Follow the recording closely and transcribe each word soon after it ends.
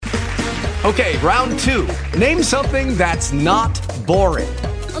Okay, round two. Name something that's not boring.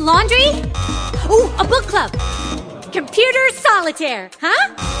 A laundry? Ooh, a book club. Computer solitaire,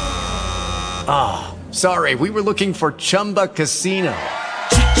 huh? Ah, sorry, we were looking for Chumba Casino.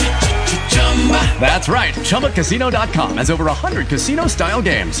 That's right, ChumbaCasino.com has over 100 casino-style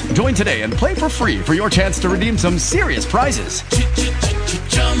games. Join today and play for free for your chance to redeem some serious prizes.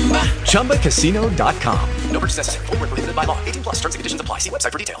 ChumbaCasino.com. No purchase necessary. Void where prohibited by law. 18 plus. Terms and conditions apply. See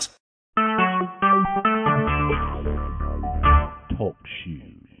website for details. Talk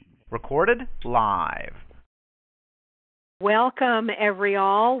shoes. Recorded live. Welcome,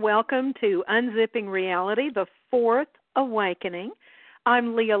 every-all. Welcome to Unzipping Reality, the Fourth Awakening.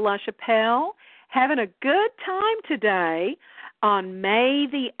 I'm Leah LaChapelle, having a good time today on May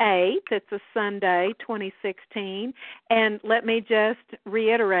the 8th. It's a Sunday, 2016. And let me just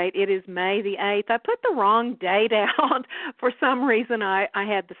reiterate, it is May the 8th. I put the wrong date out. For some reason, I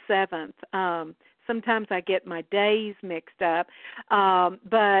had the 7th. Sometimes I get my days mixed up,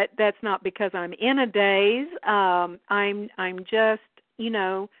 but that's not because I'm in a daze. I'm just,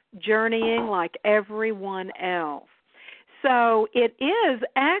 journeying like everyone else. So it is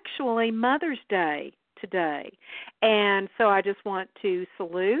actually Mother's Day today, and so I just want to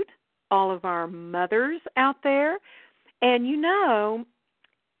salute all of our mothers out there. And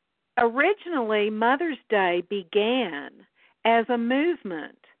originally Mother's Day began as a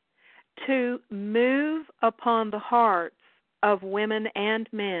movement to move upon the hearts of women and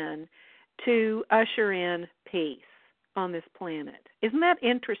men to usher in peace on this planet. Isn't that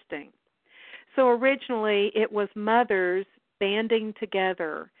interesting? So originally it was mothers banding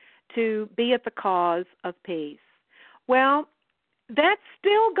together to be at the cause of peace. Well, that's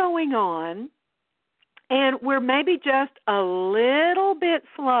still going on, and we're maybe just a little bit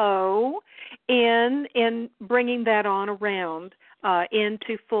slow in bringing that on around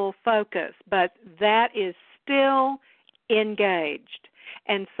into full focus, but that is still engaged.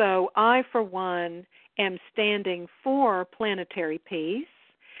 And so I, for one, am standing for planetary peace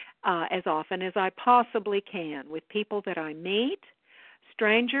as often as I possibly can with people that I meet,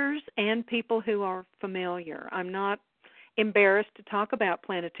 strangers, and people who are familiar. I'm not embarrassed to talk about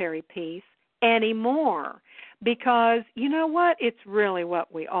planetary peace anymore because, you know what, it's really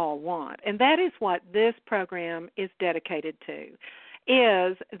what we all want. And that is what this program is dedicated to,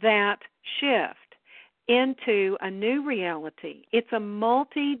 is that shift into a new reality. It's a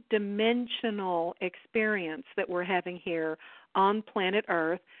multi-dimensional experience that we're having here on planet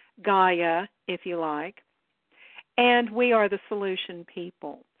Earth, Gaia, if you like, and we are the solution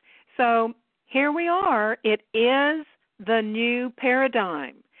people. So here we are. It is the new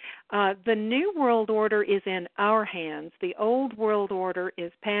paradigm. The new world order is in our hands. The old world order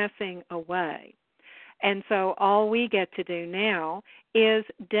is passing away. And so all we get to do now is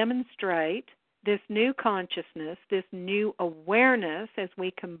demonstrate this new consciousness, this new awareness as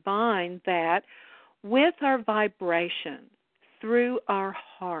we combine that with our vibration through our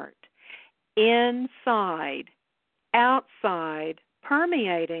heart, inside, outside,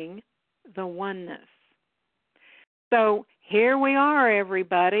 permeating the oneness. So here we are,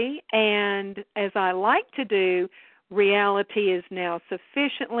 everybody, and as I like to do, reality is now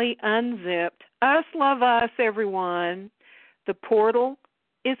sufficiently unzipped. Us love us, everyone. The portal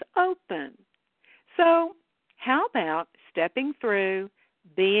is open. So how about stepping through,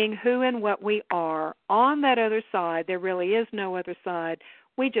 being who and what we are on that other side? There really is no other side.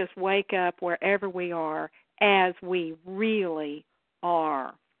 We just wake up wherever we are as we really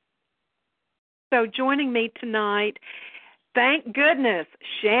are. So joining me tonight, thank goodness,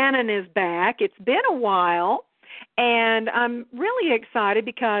 Shannon is back. It's been a while, and I'm really excited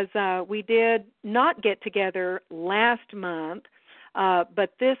because we did not get together last month,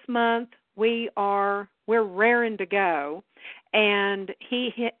 but this month we're raring to go. And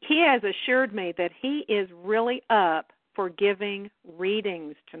he has assured me that he is really up for giving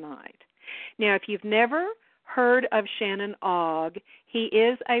readings tonight. Now, if you've never heard of Shannon Ogg, he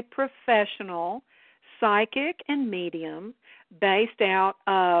is a professional psychic and medium based out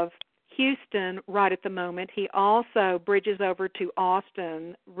of Houston right at the moment. He also bridges over to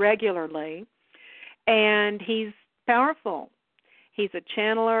Austin regularly, and he's powerful. He's a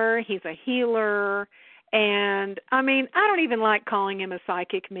channeler, he's a healer, and, I don't even like calling him a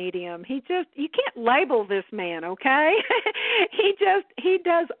psychic medium. You can't label this man, okay? He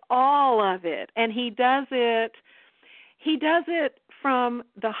does all of it, and he does it from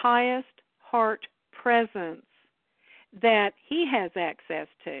the highest heart presence that he has access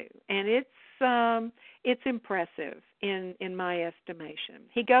to, and it's impressive in my estimation.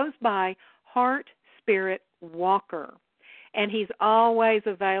 He goes by Heart Spirit Walker, And he's always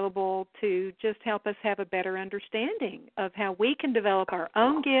available to just help us have a better understanding of how we can develop our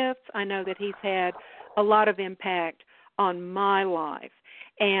own gifts. I know that he's had a lot of impact on my life.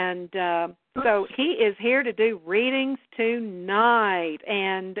 And so he is here to do readings tonight.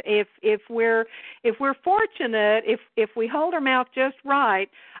 And if we're fortunate, if we hold our mouth just right,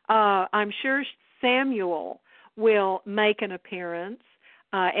 I'm sure Samuel will make an appearance,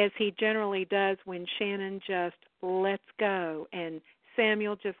 as he generally does when Shannon just lets go and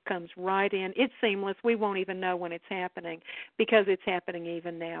Samuel just comes right in. It's seamless. We won't even know when it's happening because it's happening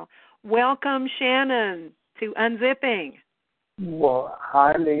even now. Welcome, Shannon, to UNZipping. Well,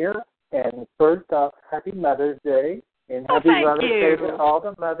 hi, Leah. And first off, happy Mother's Day. And happy Mother's Day to all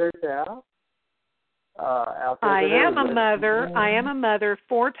the mothers out there. I am a mother. I am a mother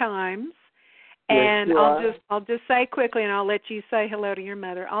 4 times. And yes, I'll just say quickly, and I'll let you say hello to your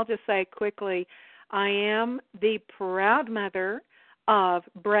mother. I'll just say quickly, I am the proud mother of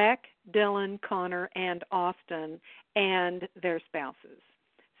Breck, Dylan, Connor, and Austin, and their spouses.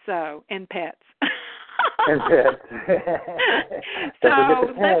 So, and pets. And pets. So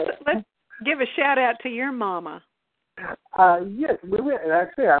let's give a shout out to your mama. Yes, we went. And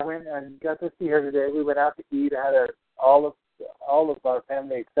actually, I went and got to see her today. We went out to eat. I had all of our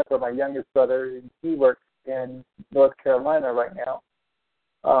family except for my youngest brother, and he works in North Carolina right now.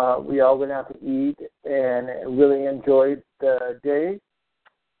 We all went out to eat and really enjoyed the day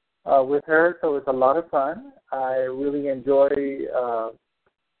with her. So it was a lot of fun. I really enjoy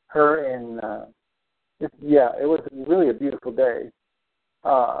her, and it was really a beautiful day.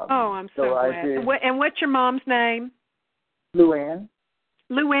 I'm so glad. And what's your mom's name? Luann.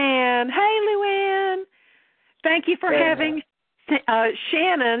 Luann. Hey, Luann. Thank you for having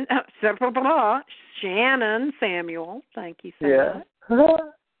Shannon. Shannon Samuel. Thank you so much.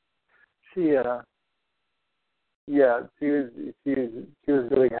 She was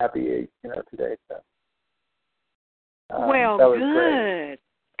really happy, today. So. Well, that was good. Great.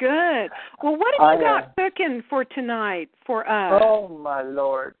 Good. Well, what have you got cooking for tonight for us? Oh, my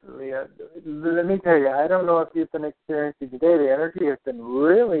Lord, Leah. Let me tell you, I don't know if you've been experiencing today. The energy has been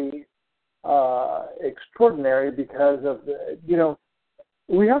really extraordinary because of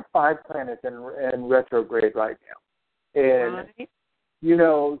we have 5 planets in retrograde right now. And,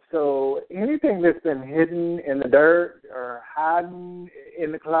 so anything that's been hidden in the dirt or hiding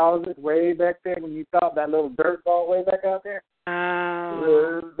in the closet way back there when you thought that little dirt ball way back out there,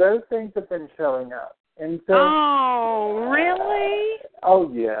 those things have been showing up. And so, oh, really?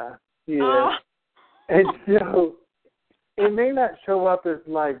 Oh, yeah. Yeah. And so it may not show up as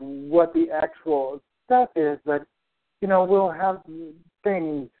like what the actual stuff is, but, we'll have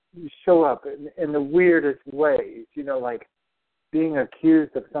things show up in the weirdest ways, like being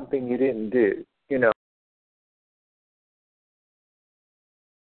accused of something you didn't do,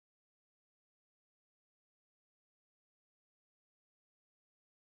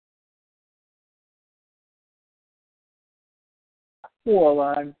 Well,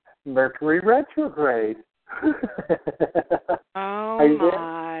 I'm Mercury retrograde. Oh,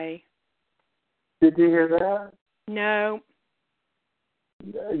 my. Did you hear that? No.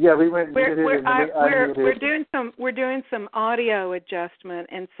 Yeah, we went. We're doing some audio adjustment,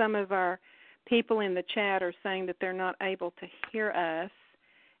 and some of our people in the chat are saying that they're not able to hear us.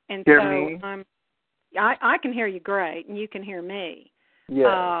 And hear so me? I can hear you great, and you can hear me.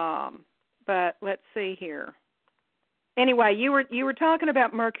 Yeah. But let's see here. Anyway, you were talking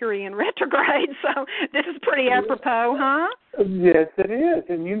about Mercury in retrograde, so this is pretty apropos, huh? Yes, it is.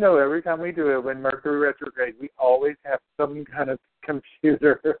 And every time we do it, when Mercury retrograde, we always have some kind of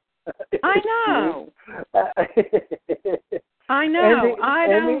computer. I know. And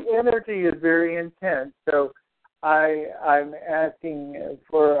the energy is very intense. So I'm asking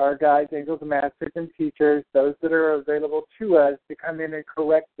for our guides, angels, masters, and teachers, those that are available to us, to come in and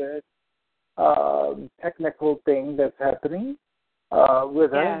correct this technical thing that's happening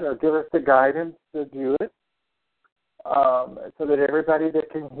with us, or give us the guidance to do it, so that everybody that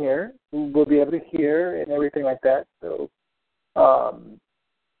can hear will be able to hear and everything like that. So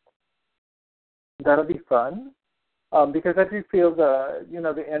that'll be fun, because I do feel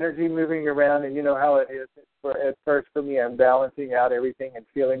the energy moving around, and how it is. At first for me, I'm balancing out everything and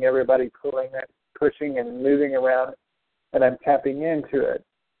feeling everybody pulling and pushing and moving around, and I'm tapping into it.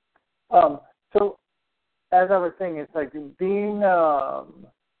 So, as I was saying, it's like being,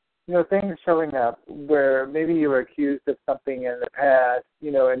 things showing up where maybe you were accused of something in the past,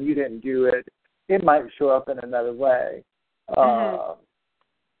 and you didn't do it. It might show up in another way,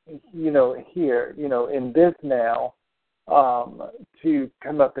 here, in this now, to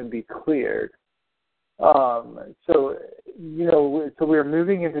come up and be cleared. So, so we're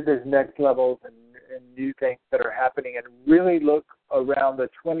moving into these next levels and new things that are happening, and really look around the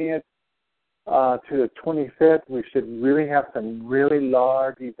 20th to the 25th. We should really have some really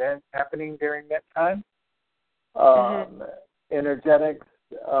large events happening during that time. Energetics,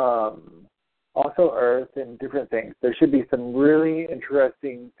 also Earth, and different things. There should be some really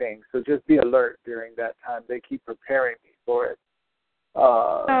interesting things. So just be alert during that time. They keep preparing me for it.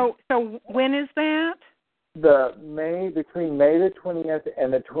 So when is that? Between May the 20th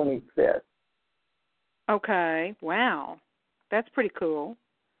and the 25th. Okay. Wow. That's pretty cool.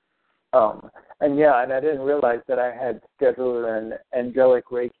 And I didn't realize that I had scheduled an angelic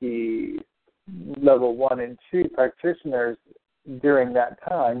Reiki level 1 and 2 practitioners during that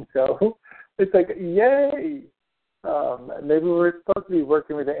time. So it's like, yay! Maybe we're supposed to be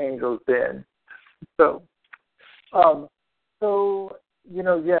working with the angels then. So,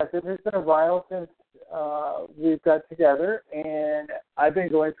 yes, it has been a while since we've got together, and I've been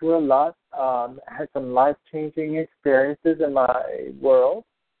going through a lot. Had some life-changing experiences in my world.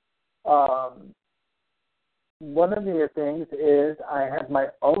 One of the things is I have my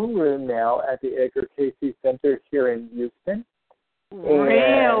own room now at the Edgar Casey Center here in Houston.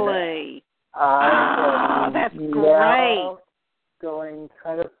 Really? That's great. Going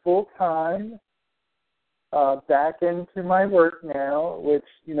kind of full-time back into my work now, which,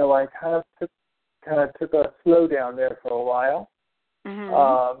 I kind of took a slowdown there for a while.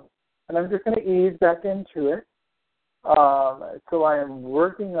 And I'm just going to ease back into it. So I am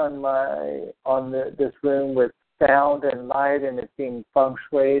working on this room with sound and light, and it's being feng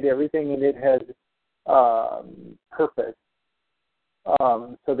shuied. Everything in it has purpose.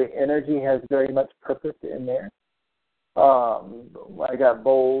 So the energy has very much purpose in there. I got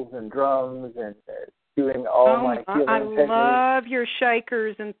bowls and drums and doing all my healing techniques. I love your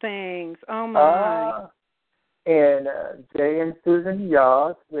shakers and things. Oh, my. And Jay and Susan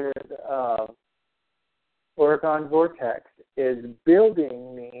Yoss with Oregon Vortex is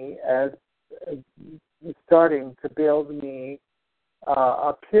starting to build me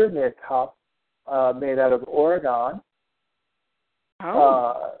a pyramid top made out of Oregon.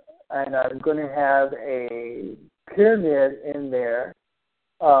 And I'm going to have a pyramid in there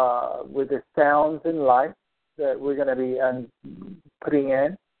with the sounds and lights that we're going to be putting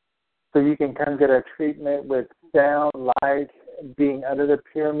in. So you can come get a treatment with sound, light, being under the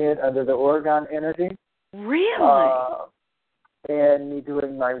pyramid, under the Oregon energy. Really? And me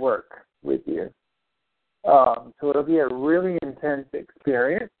doing my work with you. So it'll be a really intense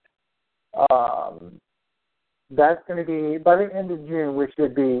experience. That's going to be, by the end of June, we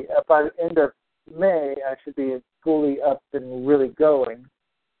should be, by the end of May, I should be fully up and really going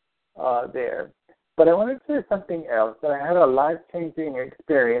there. But I wanted to say something else. I had a life-changing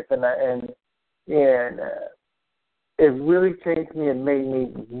experience, and it really changed me and made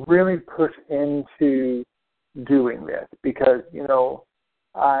me really push into doing this because,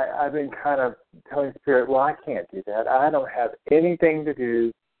 I've been kind of telling Spirit, well, I can't do that. I don't have anything to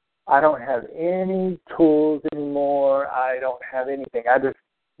do. I don't have any tools anymore. I don't have anything. I just,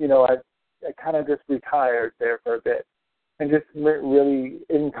 I kind of just retired there for a bit and just went really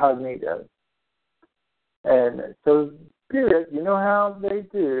incognito. And so Spirit, you know how they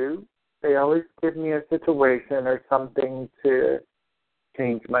do. They always give me a situation or something to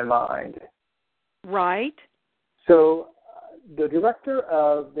change my mind. Right. So the director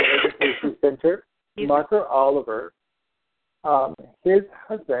of the Education Center, Martha Oliver, his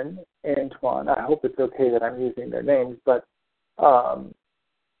husband, Antoine, I hope it's okay that I'm using their names, but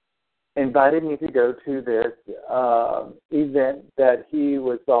invited me to go to this event that he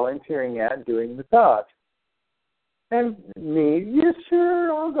was volunteering at doing massage. And me, yeah,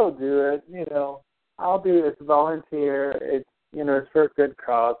 sure, I'll go do it. I'll do this volunteer. It's, it's for a good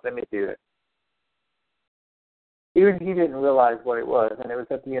cause. Let me do it. Even he didn't realize what it was, and it was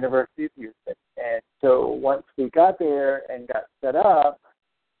at the University of Houston. And so once we got there and got set up,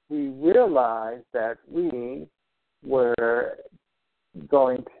 we realized that we were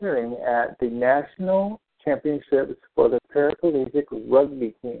volunteering at the National Championships for the Paraplegic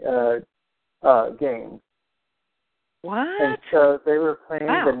Rugby games. What? And so they were playing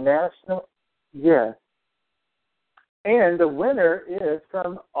the national, yes. And the winner is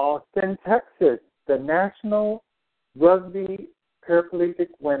from Austin, Texas. The National Rugby Paraplegic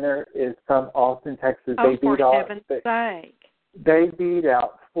winner is from Austin, Texas. Oh, for heaven's sake. They beat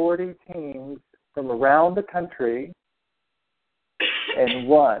out 40 teams from around the country and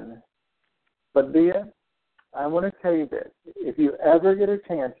won. But Leah, I want to tell you this. If you ever get a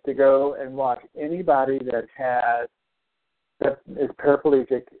chance to go and watch anybody that is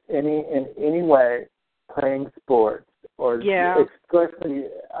paraplegic in any way, playing sports or especially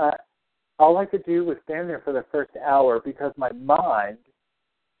all I could do was stand there for the first hour because my mind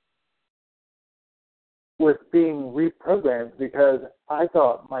was being reprogrammed because I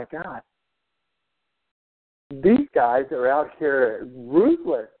thought, my God, these guys are out here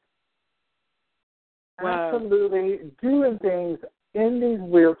ruthless. Wow. Absolutely doing things in these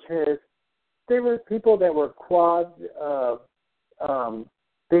wheelchairs. There were people that were quad.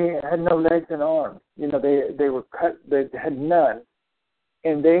 They had no legs and arms. You know, they were cut. They had none,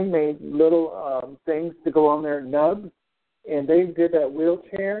 and they made little things to go on their nubs, and they did that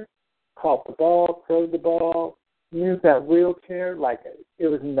wheelchair, caught the ball, threw the ball, used that wheelchair like it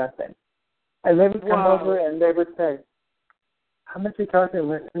was nothing. And they would come over and they would say, how much are you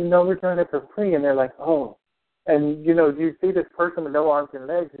charging? No, we're doing it for free. And they're like, oh. And, you know, you see this person with no arms and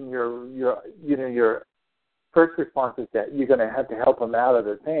legs, and your first response is that you're going to have to help them out of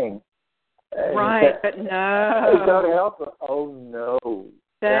the thing. Right, but no. You got to help them. Oh, no.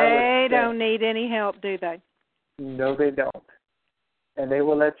 They don't need any help, do they? No, they don't. And they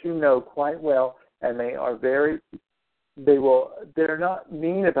will let you know quite well, and they are they're not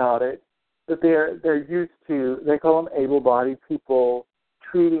mean about it, but they're used to, they call them able-bodied people,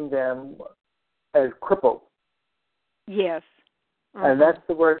 treating them as crippled. Yes. And that's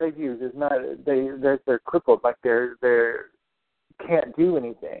the word they use. It's not they're crippled, like they're can't do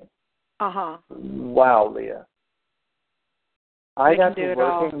anything. Wow, Leah. I got to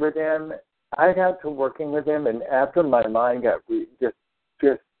working with them. I got to working with them, and after my mind got just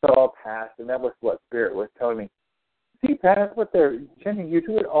saw past, and that was what Spirit was telling me. See past what they're, Jenny, you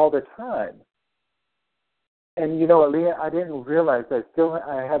do it all the time. And you know what, Leah, I didn't realize that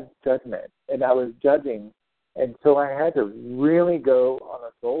I have judgment, and I was judging. And so I had to really go on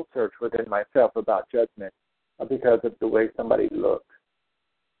a soul search within myself about judgment because of the way somebody looked.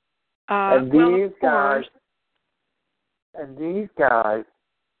 And these guys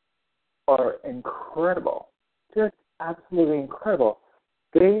are incredible, just absolutely incredible.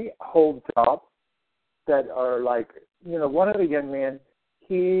 They hold jobs that are like, you know, one of the young men,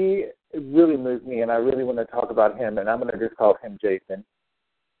 he really moved me, and I really want to talk about him, and I'm going to just call him Jason.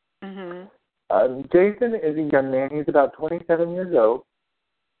 Mm-hmm. Jason is a young man. He's about 27 years old,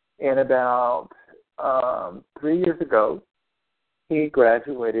 and about 3 years ago, he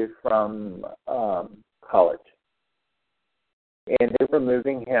graduated from college. And they were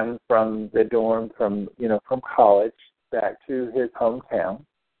moving him from the dorm from college back to his hometown.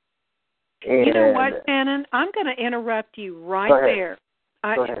 And you know what, Shannon? I'm going to interrupt you right there.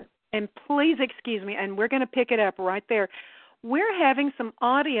 Go ahead. And please excuse me, and we're going to pick it up right there. We're having some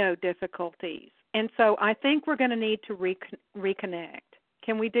audio difficulties, and so I think we're going to need to reconnect.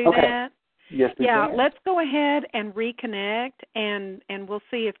 Can we do that? Yes, we can. Let's go ahead and reconnect, and we'll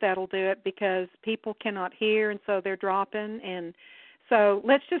see if that'll do it, because people cannot hear, and so they're dropping. And so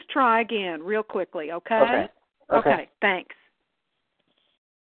let's just try again real quickly, okay? Okay, thanks.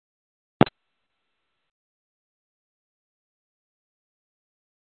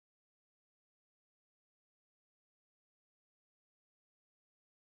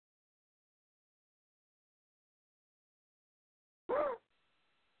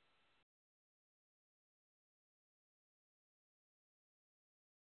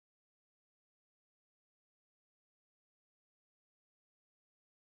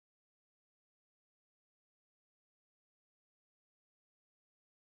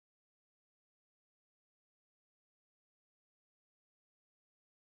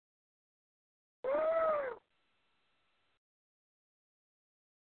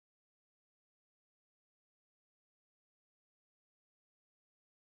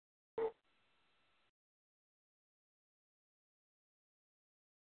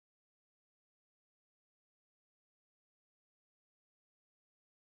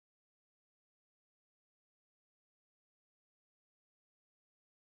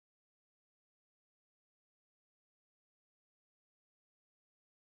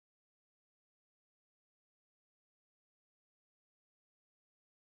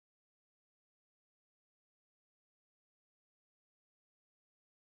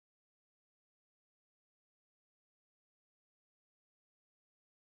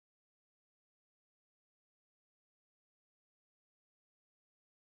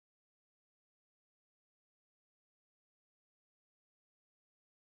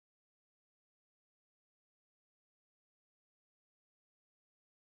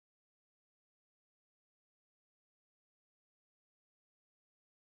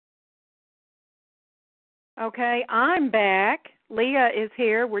 Okay, I'm back. Leah is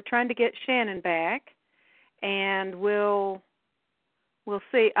here. We're trying to get Shannon back, and we'll we'll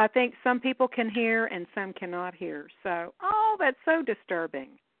see. I think some people can hear and some cannot hear. So, that's so disturbing.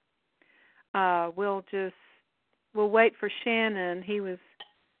 We'll wait for Shannon. He was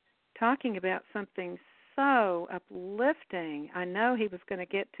talking about something so uplifting. I know he was going to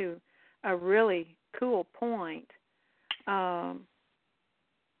get to a really cool point. We'll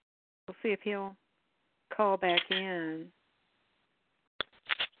see if he'll call back in.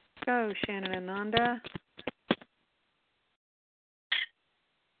 Go, Shannon Ananda.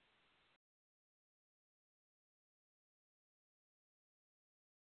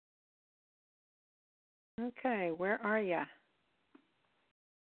 Okay, where are you?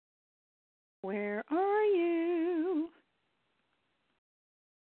 Where are you?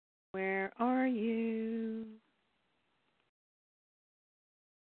 Where are you?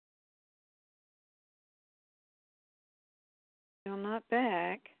 Still not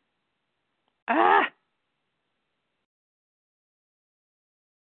back. Ah!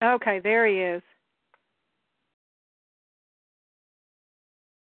 Okay, there he is.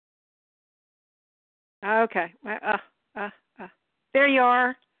 Okay. There you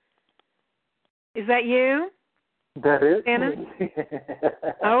are. Is that you? That is Shannon? me.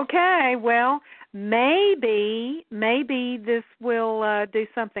 Okay, well, maybe this will do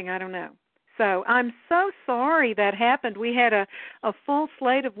something. I don't know. So I'm so sorry that happened. We had a full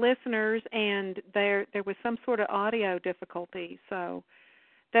slate of listeners, and there was some sort of audio difficulty. So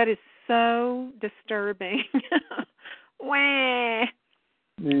that is so disturbing. Wah.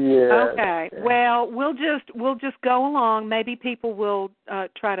 Yeah. Okay. Well, we'll just go along. Maybe people will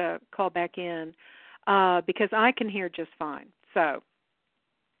try to call back in because I can hear just fine. So,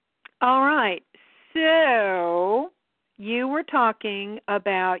 all right. So you were talking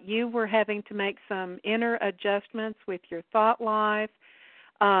about you were having to make some inner adjustments with your thought life,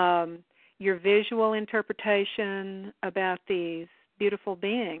 your visual interpretation about these beautiful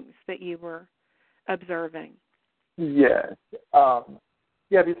beings that you were observing. Yes.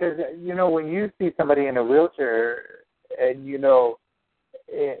 Yeah, because, when you see somebody in a wheelchair and, in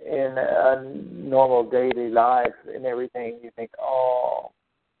a normal daily life and everything, you think,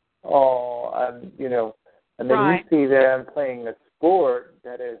 and then Right. you see them playing a sport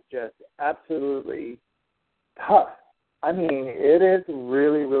that is just absolutely tough. I mean, it is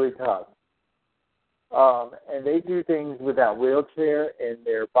really, really tough. And they do things with that wheelchair in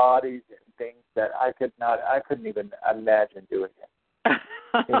their bodies and things that I couldn't even imagine doing it.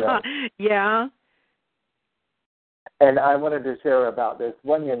 Yeah. And I wanted to share about this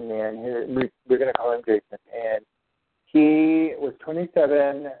one young man. We're going to call him Jason. And he was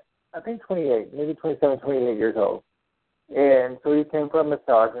 27, I think 28, maybe 27, 28 years old. And so he came for a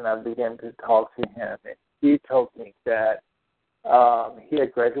massage, and I began to talk to him. And he told me that he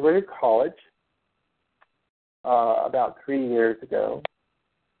had graduated college about 3 years ago,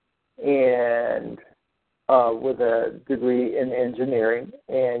 and with a degree in engineering,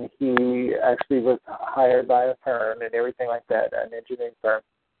 and he actually was hired by a firm and everything like that, an engineering firm.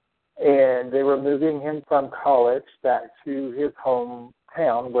 And they were moving him from college back to his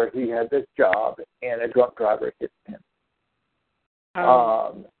hometown where he had this job, and a drunk driver hit him.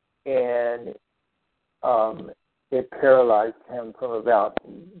 It paralyzed him from about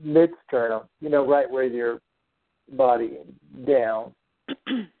mid-sternum, right where your body down.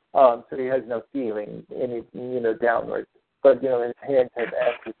 So he has no feeling, downwards. But, his hands have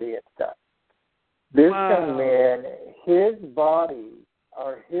atrophy and stuff. This young man, his body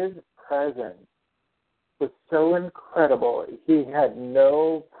or his presence was so incredible. He had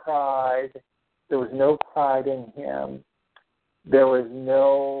no pride. There was no pride in him. There was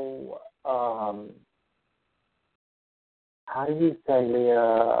no, how do you say,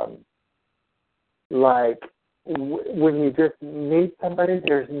 when you just meet somebody,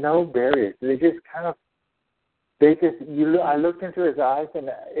 there's no barriers. I looked into his eyes, and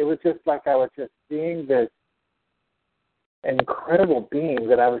it was just like I was just seeing this incredible being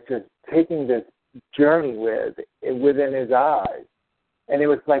that I was just taking this journey within his eyes. And it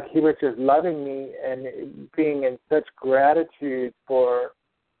was like he was just loving me and being in such gratitude for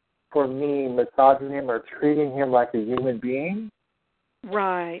me massaging him or treating him like a human being.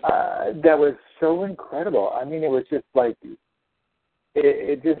 Right. That was so incredible. I mean, it was just like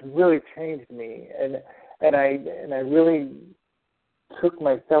it just really changed me, and I really took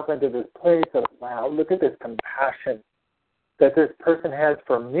myself into this place of, wow, look at this compassion that this person has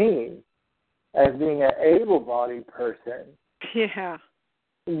for me as being an able-bodied person. Yeah.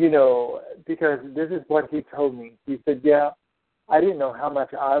 Because this is what he told me. He said, yeah, I didn't know how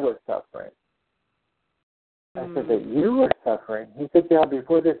much I was suffering. I said, that you were suffering? He said, yeah,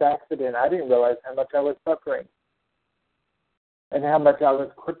 before this accident, I didn't realize how much I was suffering. and how much I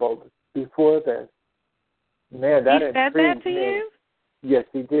was crippled before this. Man, that he said that to me. you? Yes,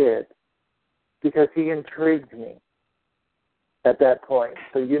 he did. Because he intrigued me at that point.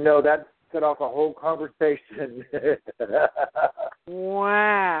 So, that set off a whole conversation.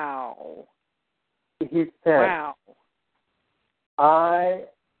 Wow. He said, wow. I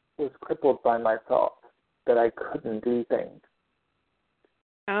was crippled by my thoughts that I couldn't do things.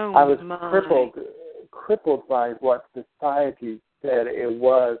 Oh, I was my. crippled by what society said it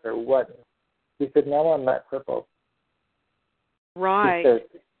was or wasn't. He said, no, I'm not crippled. Right. He said,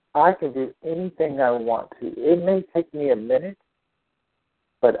 I can do anything I want to. It may take me a minute,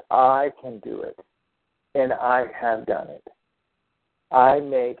 but I can do it. And I have done it. I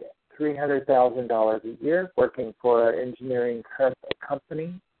make $300,000 a year working for an engineering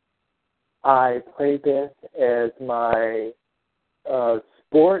company. I play this as my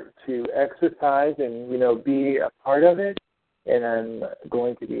sport to exercise and, be a part of it. And I'm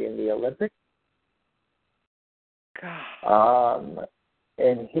going to be in the Olympics. God.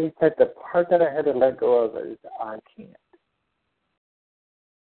 And he said the part that I had to let go of is I can't.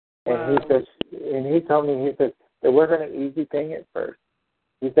 Wow. And he told me, he said, it wasn't an easy thing at first.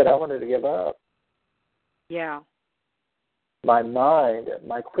 He said, I wanted to give up. Yeah. My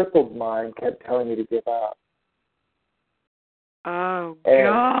crippled mind kept telling me to give up. Oh, And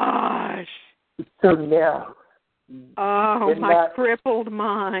gosh. so now. Oh, my crippled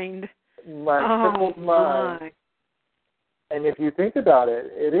mind. My crippled mind. And if you think about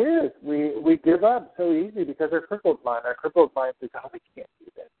it, it is. We give up so easy because our crippled mind says, oh, we can't do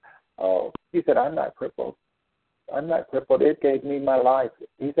this. Oh, he said, I'm not crippled. I'm not crippled. It gave me my life.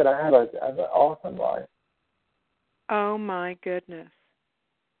 He said, I have an awesome life. Oh, my goodness.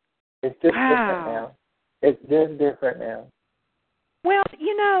 It's just different now. It's just different now. Well,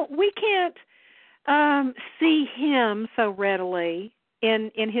 we can't see him so readily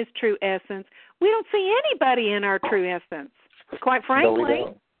in his true essence. We don't see anybody in our true essence, quite frankly,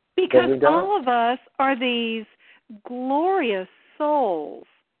 because all of us are these glorious souls,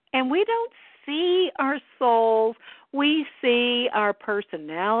 and we don't see our souls. We see our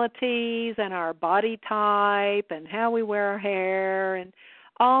personalities and our body type and how we wear our hair and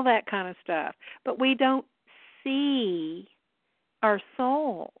all that kind of stuff, but we don't see our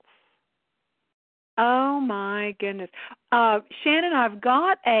souls. Oh, my goodness. Shannon, I've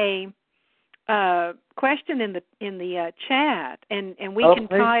got a question in the chat, and we can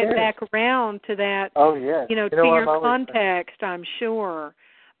tie it back around to that. Oh, yes. To your context, I'm sure,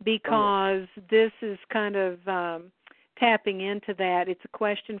 because this is kind of tapping into that. It's a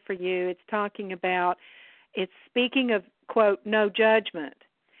question for you. It's talking about. It's speaking of, quote, no judgment.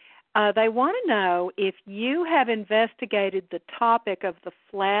 They want to know if you have investigated the topic of the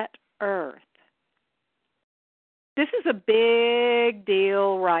flat Earth. This is a big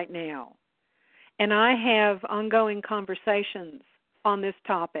deal right now, and I have ongoing conversations on this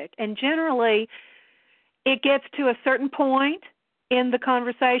topic. And generally, it gets to a certain point in the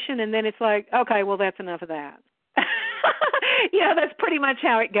conversation, and then it's like, okay, well, that's enough of that. That's pretty much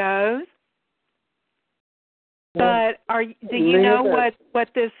how it goes. But do you know what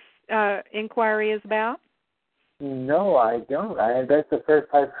this inquiry is about? No, I don't. That's the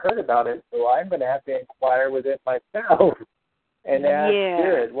first I've heard about it, so I'm going to have to inquire with it myself and ask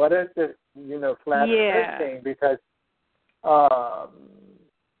Spirit, what is this, flat Earth thing? Because,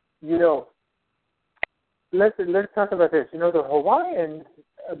 let's talk about this. The Hawaiians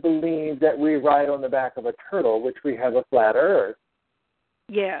believe that we ride on the back of a turtle, which we have a flat Earth.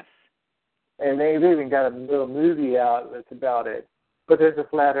 Yes. And they've even got a little movie out that's about it. But there's a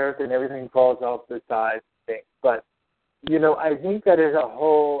flat Earth and everything falls off the side. But, I think that is a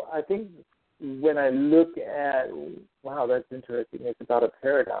whole, I think when I look at, wow, that's interesting, it's about a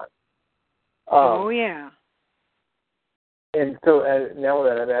paradigm. Yeah. And so now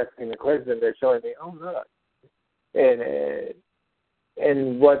that I'm asking the question, they're showing me, oh, look.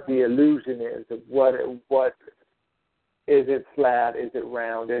 And what the illusion is of what is it flat, is it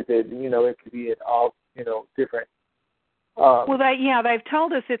round, is it, it could be at all, different. They've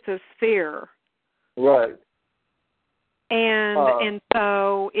told us it's a sphere. Right. And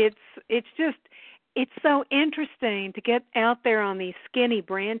so it's so interesting to get out there on these skinny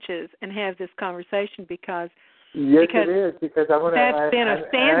branches and have this conversation because it is, because that's been a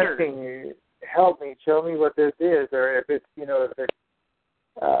standard. Asking you, help me, show me what this is, or if it's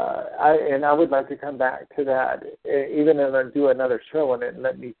I would like to come back to that, even if I do another show on it and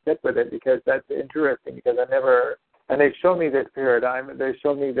let me sit with it, because that's interesting, because and they show me this paradigm, they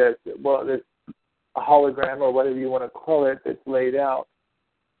show me this hologram or whatever you want to call it that's laid out.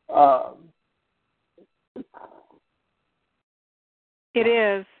 It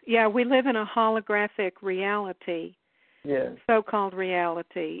is. Yeah, we live in a holographic reality. Yes. So-called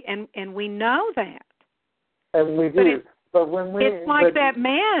reality, and we know that. And we do. But when we, it's like that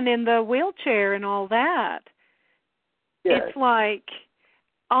man in the wheelchair and all that. Yes. It's like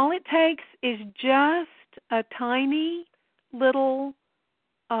all it takes is just a tiny little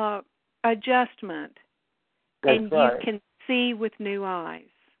adjustment, and you can see with new eyes.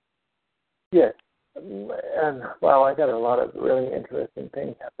 Yes. And, well, I got a lot of really interesting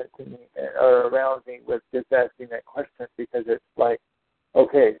things happen to me or around me with just asking that question, because it's like,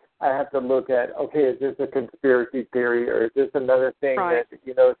 okay, I have to look at, okay, is this a conspiracy theory, or is this another thing that,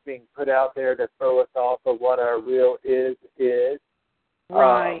 is being put out there to throw us off of what our real is?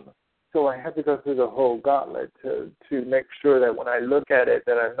 Right. So I have to go through the whole gauntlet to make sure that when I look at it,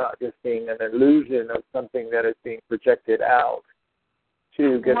 that I'm not just seeing an illusion of something that is being projected out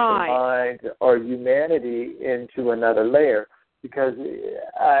to get the mind or humanity into another layer. Because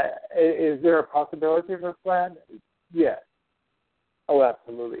is there a possibility of a flat? Yes. Oh,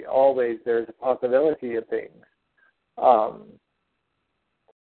 absolutely. Always there's a possibility of things.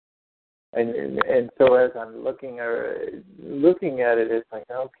 And so as I'm looking at it, it's like,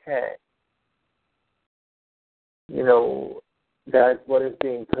 okay, that's what is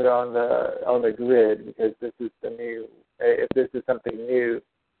being put on the grid, because this is the new. If this is something new,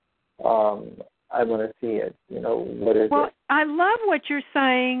 I want to see it. What is it? Well, I love what you're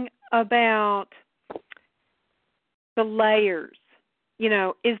saying about the layers.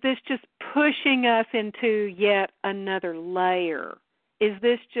 Is this just pushing us into yet another layer? Is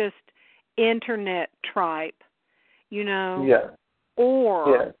this just internet tripe? Yes.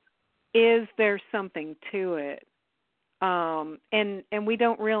 Or is there something to it? And we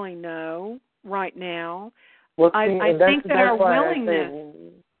don't really know right now. Well, I think that our willingness.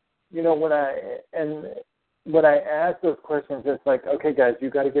 When I ask those questions, it's like, okay, guys, you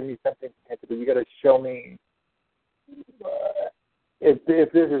got to give me something tangible. You got to show me if this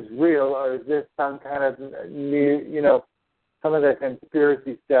is real, or is this some kind of new, some of the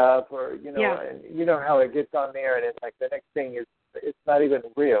conspiracy stuff, or and you know how it gets on there, and it's like the next thing is it's not even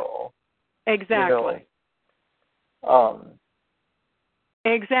real. Exactly.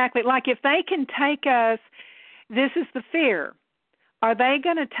 Exactly. Like if they can take us, this is the fear. Are they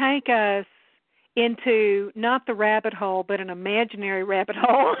going to take us into not the rabbit hole, but an imaginary rabbit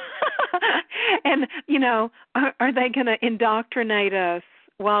hole? And, are they going to indoctrinate us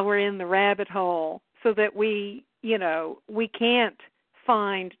while we're in the rabbit hole so that we can't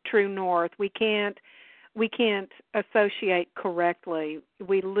find true north? We can't associate correctly.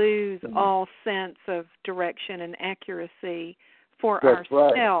 We lose all sense of direction and accuracy for ourselves.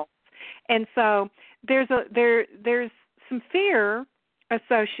 Right. And so there's some fear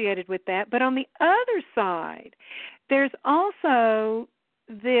associated with that. But on the other side, there's also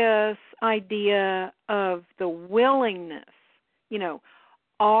this idea of the willingness.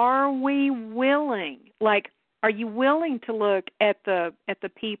 Are we willing? Like, are you willing to look at the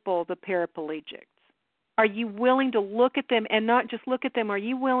people, the paraplegics? Are you willing to look at them and not just look at them? Are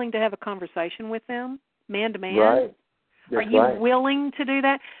you willing to have a conversation with them, man to man? Right. Are you willing to do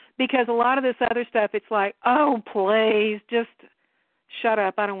that? Because a lot of this other stuff, it's like, oh, please, just shut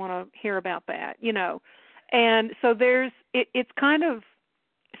up. I don't want to hear about that, And so it's kind of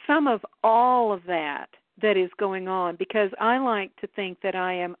some of all of that is going on, because I like to think that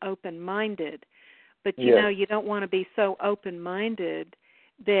I am open-minded. But, you don't want to be so open-minded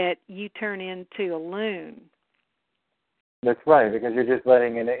that you turn into a loon. That's right, because you're just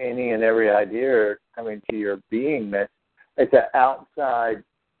letting in any and every idea come into your beingness. It's an outside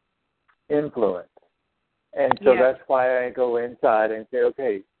influence. And so that's why I go inside and say,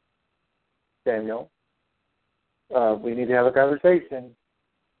 okay, Samuel, we need to have a conversation.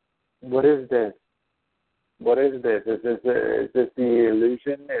 What is this? What is this? Is this the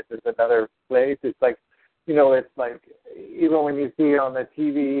illusion? Is this another place? It's like, it's like even when you see on the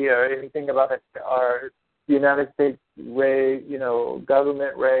TV or anything about our United States race,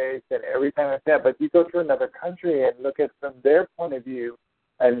 government race and everything like that, but you go to another country and look at from their point of view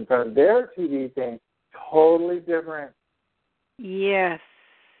and from their TV thing, totally different. Yes.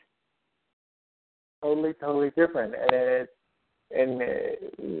 Totally different. And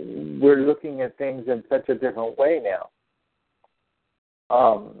we're looking at things in such a different way now.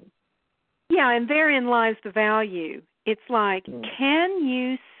 And therein lies the value. It's like, can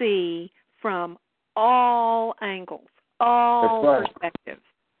you see from all angles, all perspectives?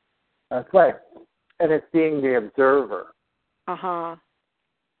 That's right. And it's being the observer. Uh-huh.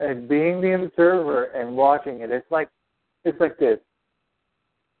 And being the observer and watching it, it's like this.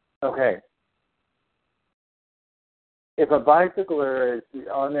 Okay. if a bicycler is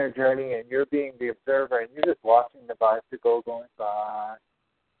on their journey and you're being the observer and you're just watching the bicycle going by,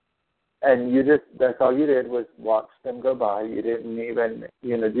 and that's all you did was watch them go by. You didn't even,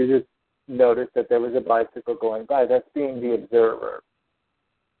 you just noticed that there was a bicycle going by. That's being the observer.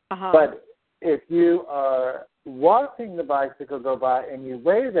 Uh-huh. But if you are watching the bicycle go by and you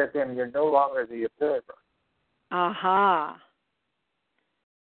wave at them, you're no longer the observer. Aha.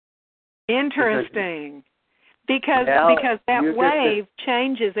 Interesting. Because that wave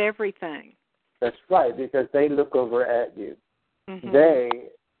changes everything. That's right, because they look over at you. Mm-hmm. They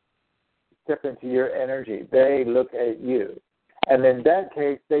step into your energy. They look at you. And in that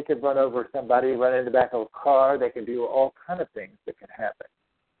case, they could run over somebody, run in the back of a car. They can do all kinds of things that can happen.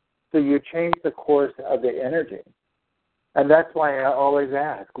 So you change the course of the energy. And that's why I always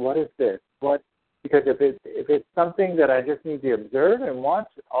ask, what is this? Because if it's something that I just need to observe and watch,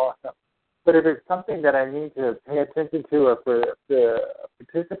 awesome. But if it's something that I need to pay attention to or to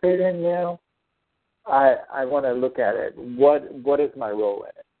participate in now, I want to look at it. What is my role in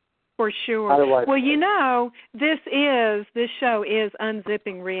it? For sure. Well, this show is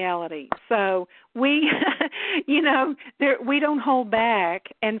Unzipping Reality. So we, we don't hold back.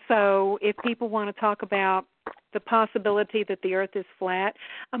 And so if people want to talk about the possibility that the Earth is flat,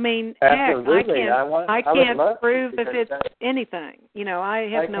 I mean, absolutely. heck, I can't prove if it's anything. I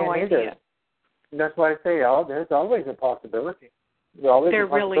have no idea. Either. That's why I say, there's always a possibility. There's always a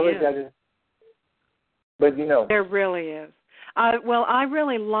possibility. Really is. But there really is. I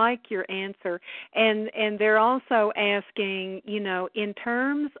really like your answer, and they're also asking, in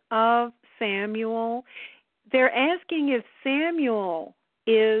terms of Samuel, they're asking if Samuel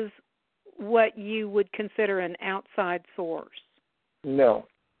is what you would consider an outside source. No,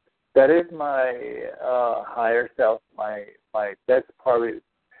 that is my higher self. My that's part of.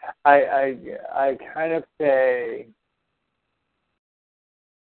 I kind of say.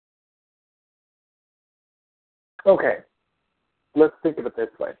 Okay. Let's think of it this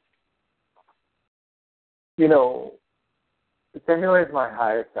way. Samuel is my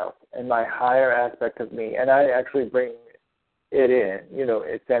higher self and my higher aspect of me, and I actually bring it in,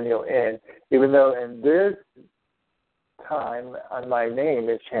 it's Samuel in, even though in this time my name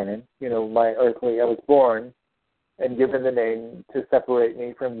is Shannon, my earthly, I was born and given the name to separate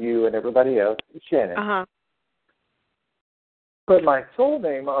me from you and everybody else, Shannon. Uh-huh. But my soul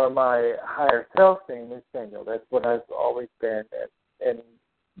name or my higher self name is Samuel. That's what I've always been and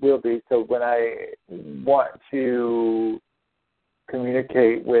will be. So when I want to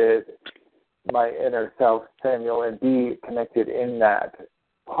communicate with my inner self, Samuel, and be connected in that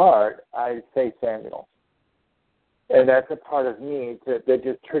part, I say Samuel. And that's a part of me that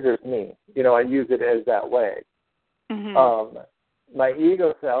just triggers me. I use it as that way. Mm-hmm. My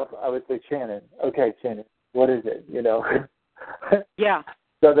ego self, I would say Shannon. Okay, Shannon, what is it? Yeah.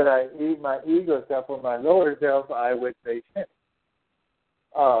 So that I eat my ego self or my lower self, I would say Shannon.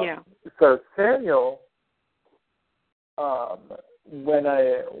 Yeah. So Samuel, when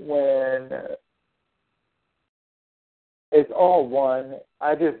it's all one,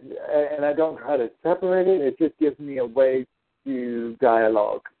 I don't try to separate it. It just gives me a way to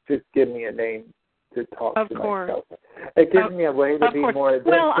dialogue. Just give me a name to talk to myself. It gives me a way to be more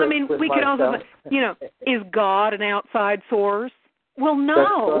adventurous. Well, I mean, we could also, is God an outside source? Well,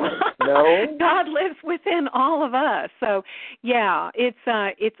 no. No. God lives within all of us. So, yeah,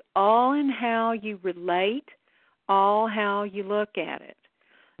 it's all in how you relate, all how you look at it.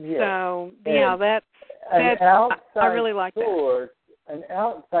 Yes. So, I really like that. An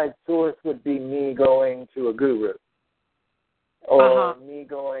outside source would be me going to a guru or me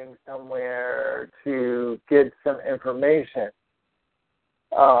going somewhere to get some information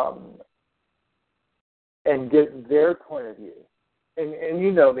and get their point of view. And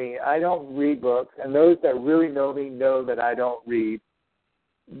you know me, I don't read books, and those that really know me know that I don't read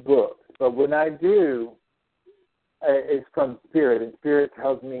books. But when I do, it's from Spirit, and Spirit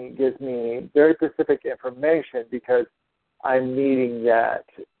gives me very specific information because I'm needing that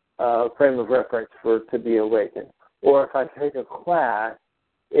frame of reference to be awakened. Or if I take a class,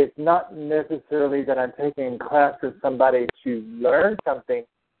 it's not necessarily that I'm taking a class with somebody to learn something.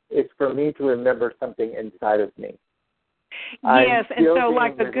 It's for me to remember something inside of me. Yes, and so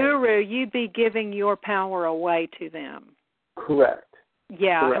like the guru, you'd be giving your power away to them. Correct.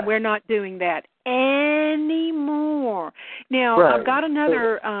 Yeah, Correct. And we're not doing that anymore. Now, right. I've got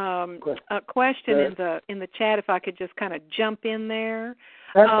another question in the chat, if I could just kind of jump in there.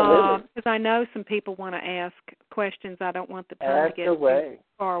 Absolutely. Because I know some people want to ask questions. I don't want the time to get too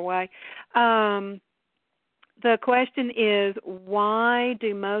far away. The question is, why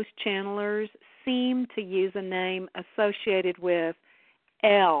do most channelers seem to use a name associated with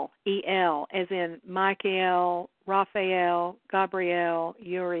E-L, as in Michael, Raphael, Gabriel,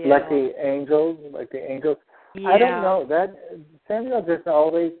 Uriel. Like the angels. Yeah. I don't know. That Samuel just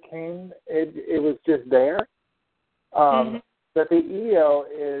always came. It was just there. But the E-L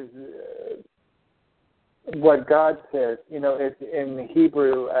is what God says. It's in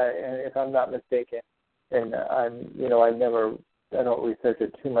Hebrew, and if I'm not mistaken, and I don't research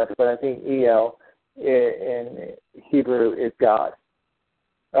it too much, but I think E-L in Hebrew is God,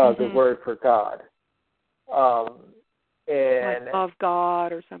 the word for God. And like of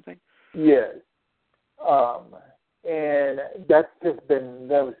God or something. Yes. And that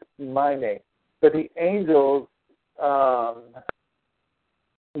was my name. But the angels,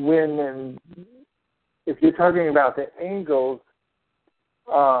 if you're talking about the angels,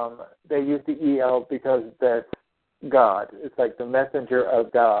 they use the E-L because that's God. It's like the messenger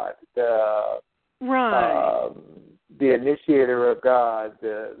of God, the initiator of God,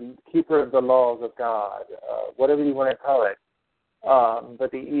 the keeper of the laws of God, whatever you want to call it.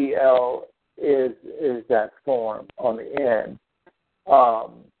 But the E-L is that form on the end.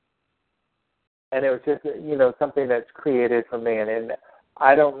 And it was just, something that's created for man. And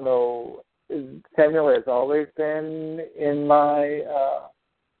I don't know, Samuel has always been in my...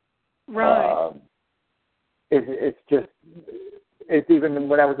 It's even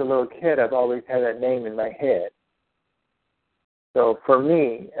when I was a little kid, I've always had that name in my head. So for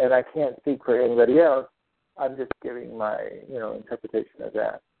me, and I can't speak for anybody else, I'm just giving my, interpretation of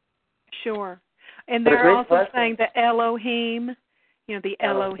that. Sure. And they're also saying the Elohim, the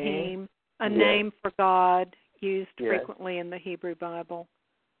Elohim, a name for God used frequently in the Hebrew Bible.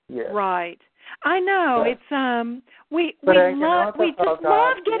 Yes. Right. I know. It's we just love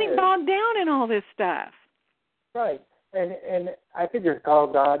getting bogged down in all this stuff. Right. And I could just call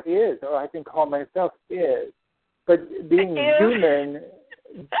God is, or I can call myself is. But being human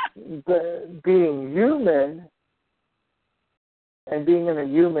and being in a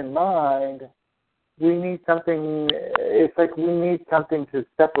human mind, we need something. It's like we need something to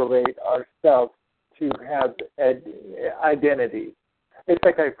separate ourselves to have identity. It's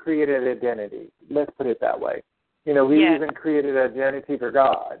like I created identity. Let's put it that way. We even created identity for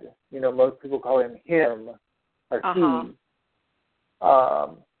God. Most people call him or he.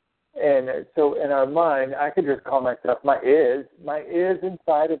 And so in our mind, I could just call myself my is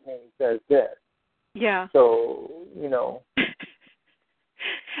inside of me says this. Yeah. So,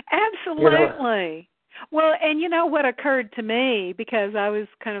 Absolutely. Well, and what occurred to me, because I was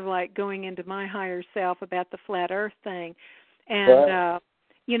kind of like going into my higher self about the flat earth thing, and,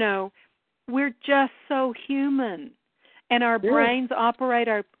 we're just so human, and our brains operate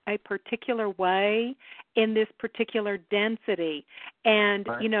a particular way in this particular density, and,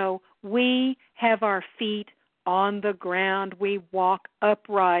 we have our feet on the ground, we walk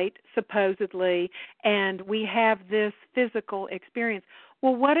upright, supposedly, and we have this physical experience.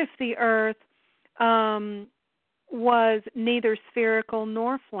 Well, what if the earth was neither spherical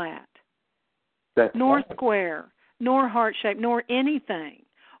nor flat, nor square, nor heart-shaped, nor anything?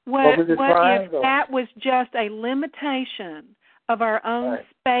 What if that was just a limitation of our own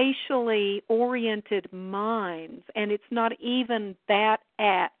spatially oriented minds, and it's not even that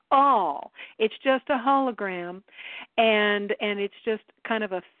at all? It's just a hologram, and it's just kind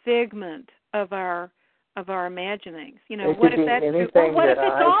of a figment of our imaginings. What if that's what if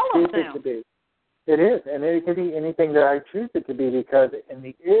it's all of them? It is, and it could be anything that I choose it to be, because in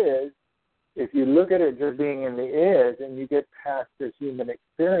the is, if you look at it just being in the is, and you get past this human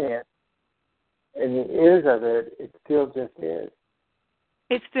experience, in the is of it, it still just is.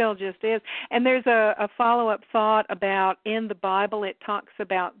 It still just is. And there's a follow-up thought about, in the Bible, it talks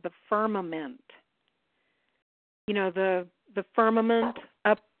about the firmament. The firmament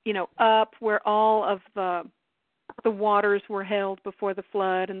up, up where all of the waters were held before the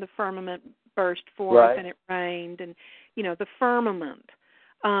flood, and the firmament burst forth, and it rained, and, the firmament.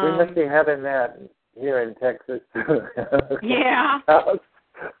 We must be having that here in Texas. Yeah.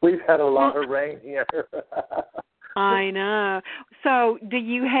 We've had a lot of rain here. I know. So do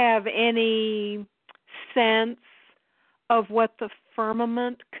you have any sense of what the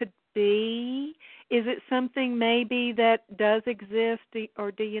firmament could be? Is it something maybe that does exist,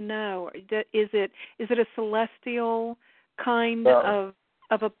 or do you know? Is it a celestial kind of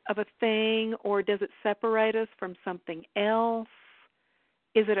a thing, or does it separate us from something else?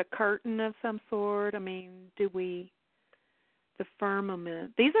 Is it a curtain of some sort? I mean, the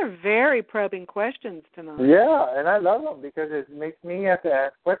firmament. These are very probing questions tonight. Yeah, and I love them because it makes me have to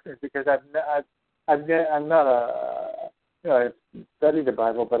ask questions, because I'm not I study the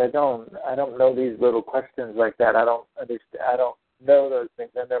Bible, but I don't know these little questions like that. I don't understand. I don't know those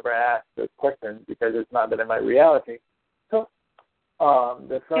things. I never asked those questions because it's not been in my reality. So,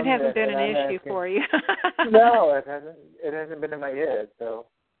 it hasn't been an issue for you. No, it hasn't. It hasn't been in my head. So,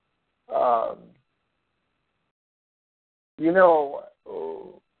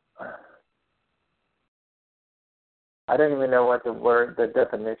 I don't even know what the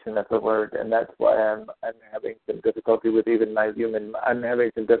definition of the word, and that's why I'm having some difficulty with even my human. I'm having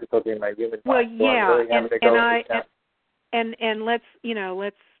some difficulty in my human. Well, mind, so I'm really having to go and let's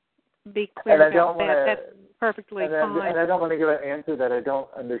be clear about that. That's perfectly fine. And I don't want to give an answer that I don't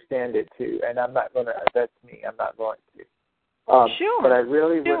understand it to, and I'm not going to. That's me. I'm not going to. Sure. But I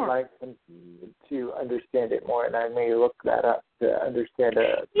really would like to understand it more, and I may look that up to understand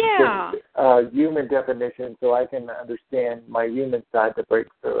a human definition so I can understand my human side to break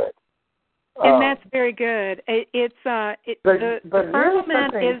through it. And that's very good. The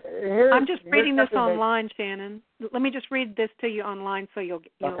firmament is. I'm just reading this online, Shannon. Let me just read this to you online so you'll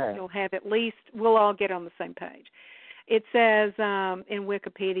have at least. We'll all get on the same page. It says in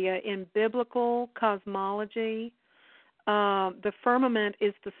Wikipedia, in biblical cosmology, the firmament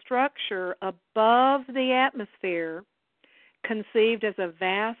is the structure above the atmosphere, conceived as a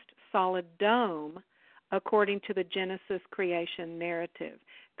vast solid dome, according to the Genesis creation narrative.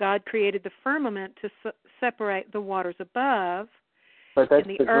 God created the firmament to separate the waters above and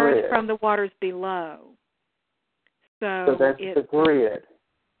the earth from the waters below. So that's the grid.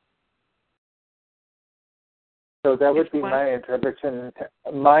 So that would be my interpretation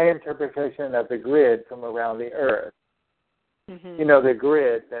of the grid from around the earth. Mm-hmm. The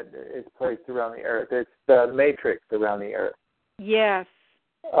grid that is placed around the earth. It's the matrix around the earth. Yes.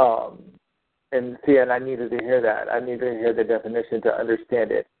 And I needed to hear that. I needed to hear the definition to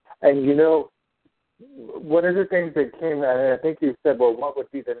understand it. And one of the things that came, and I think you said, well, what would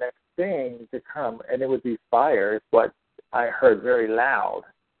be the next thing to come? And it would be fire, is what I heard very loud.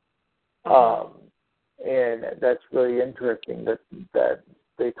 And that's really interesting that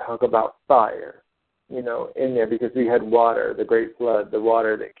they talk about fire, in there, because we had water, the great flood, the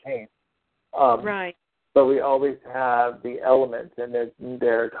water that came. Right. But we always have the elements, and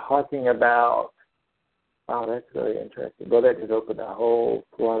they're talking about. Wow, that's really interesting. Well, that just opened a whole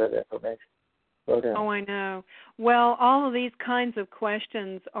lot of information. Oh, I know. Well, all of these kinds of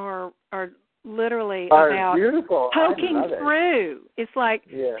questions are literally about beautiful. poking through. It's like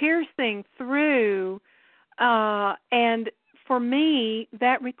piercing through, and for me,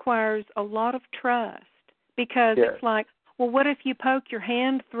 that requires a lot of trust because it's like, well, what if you poke your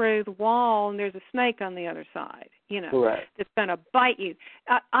hand through the wall and there's a snake on the other side, that's going to bite you?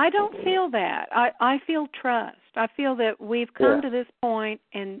 I don't feel that. I feel trust. I feel that we've come to this point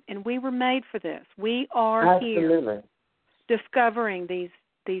and we were made for this. We are here discovering these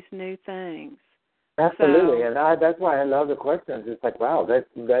new things. Absolutely, and that's why I love the questions. It's like, wow,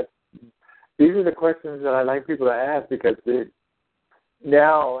 these are the questions that I like people to ask because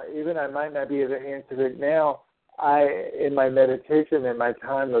now, even I might not be able to answer it now, in my meditation, in my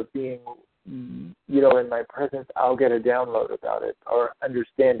time of being, in my presence, I'll get a download about it or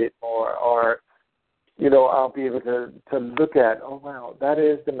understand it more, or, I'll be able to look at, oh, wow, that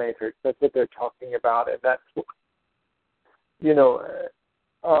is the matrix. That's what they're talking about, and that's,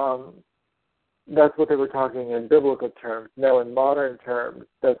 that's what they were talking in biblical terms. Now, in modern terms,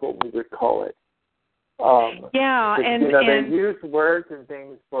 that's what we would call it. They used words and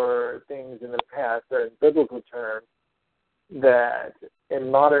things for things in the past or in biblical terms that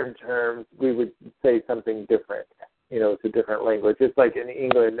in modern terms we would say something different. It's a different language. Just like in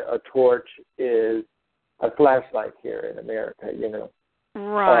England, a torch is a flashlight here in America,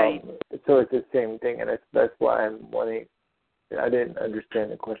 Right. So it's the same thing, and that's why I'm wanting. I didn't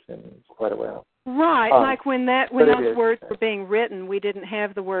understand the question quite well. Right, like when those words were being written, we didn't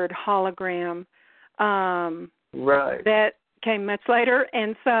have the word hologram. Right. That came much later,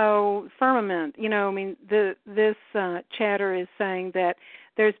 and so firmament. This chatter is saying that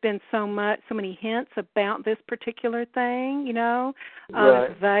there's been so many hints about this particular thing.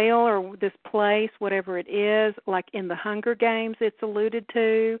 This veil or this place, whatever it is, like in the Hunger Games, it's alluded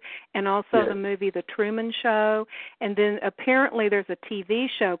to, and also the movie The Truman Show, and then apparently there's a TV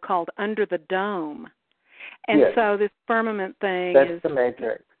show called Under the Dome, and so this firmament thing is the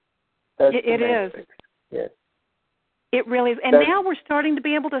matrix. It is. Yes. It really is. And now we're starting to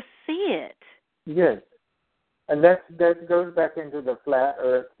be able to see it. Yes. And that goes back into the flat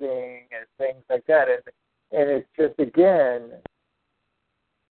earth thing and things like that. And it's just, again,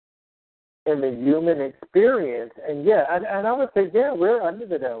 in the human experience. And, and I would say, we're under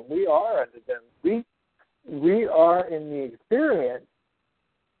the dome. We are under the dome. we are in the experience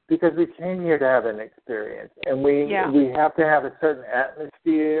because we came here to have an experience, and we have to have a certain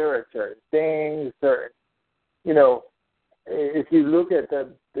atmosphere or certain things, certain, you know, if you look at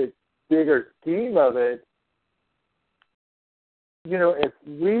the bigger scheme of it, you know, if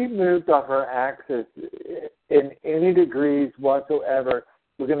we moved off our axis in any degrees whatsoever,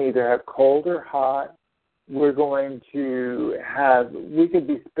 we're going to either have cold or hot. We're going to have, we could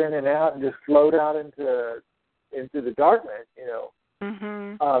be spinning out and just float out into the darkness, you know.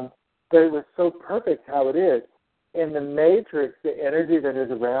 Mm-hmm. But it was so perfect how it is. In the matrix, the energy that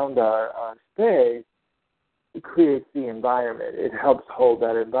is around our space creates the environment. It helps hold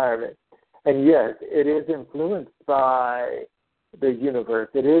that environment. And yes, it is influenced by the universe.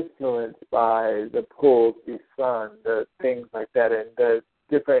 It is influenced by the pulls, the sun, the things like that, and the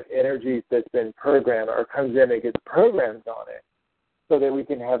different energies that's been programmed or comes in and gets programs on it so that we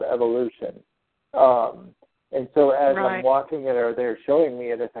can have evolution. And so as I'm watching it or they're showing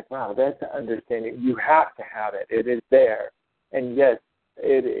me it, it's like, wow, that's the understanding. You have to have it. It is there. And yes,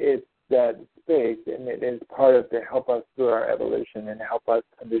 it's that space, and it is part of to help us through our evolution and help us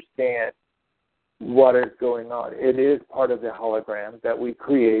understand what is going on. It is part of the hologram that we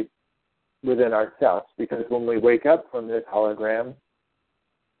create within ourselves, because when we wake up from this hologram,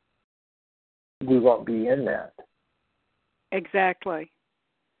 we won't be in that. Exactly.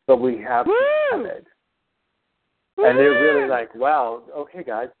 But we have to have it. And they're really like, wow, okay,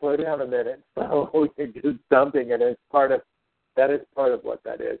 guys, slow down a minute. So we can do something, and that is part of what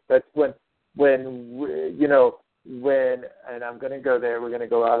that is. That's when and I'm going to go there, we're going to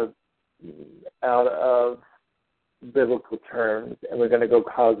go out of biblical terms, and we're going to go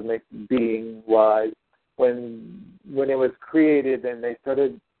cosmic being-wise. When it was created, and they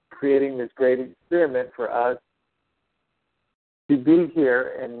started creating this great experiment for us to be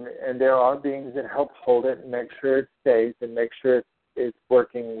here, and there are beings that help hold it and make sure it stays and make sure it's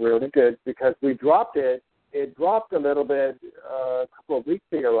working really good, because we dropped it. It dropped a little bit a couple of weeks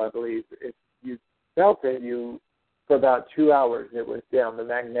ago, I believe. If you felt it, for about 2 hours it was down. The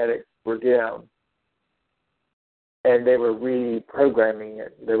magnetics were down. And they were reprogramming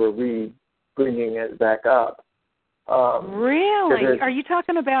it. They were bringing it back up. Really? Are you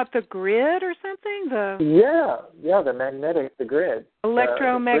talking about the grid or something? The magnetic, the grid.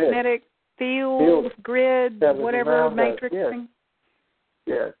 Electromagnetic field, grid, whatever matrix thing?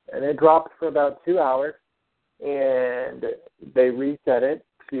 Yes, and it dropped for about 2 hours, and they reset it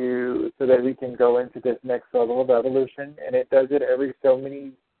so that we can go into this next level of evolution, and it does it every so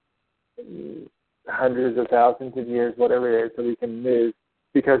many hundreds of thousands of years, whatever it is, so we can move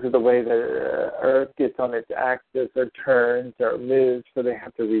because of the way the Earth gets on its axis or turns or moves, so they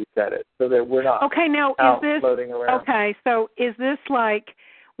have to reset it so that we're not floating around. Okay, so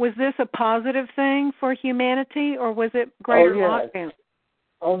was this a positive thing for humanity, or was it greater lockdown?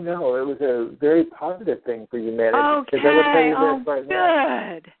 Oh, no, it was a very positive thing for humanity. Okay, good.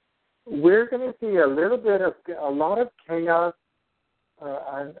 Now. We're going to see a lot of chaos.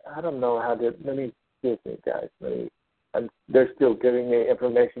 I don't know how to, let me, excuse me, guys. They're still giving me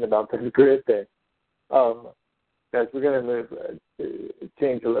information about this grid thing. Guys, we're going to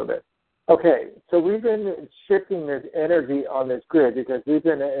change a little bit. Okay, so we've been shifting this energy on this grid because we've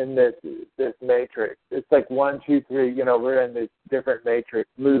been in this matrix. It's like 1, 2, 3. We're in these different matrix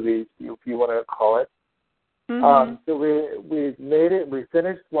movies, if you want to call it. Mm-hmm. So we've made it. We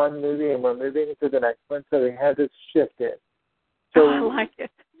finished one movie and we're moving into the next one. So we had to shift it. So I like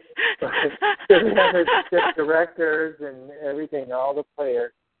it. so we had to shift directors and everything, all the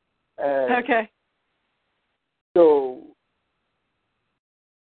players. Okay. So,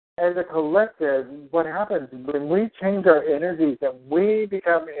 as a collective, what happens when we change our energies and we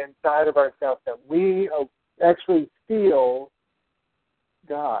become inside of ourselves, and we actually feel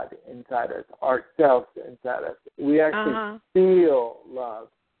God inside us, ourselves inside us. We actually feel love.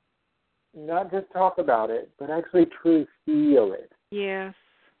 Not just talk about it, but actually truly feel it. Yes.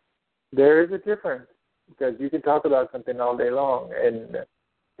 There is a difference, because you can talk about something all day long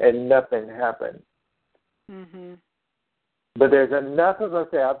and nothing happens. Mm-hmm. But there's enough of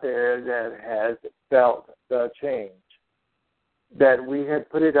us out there that has felt the change, that we had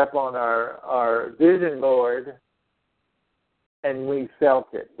put it up on our vision board, and we felt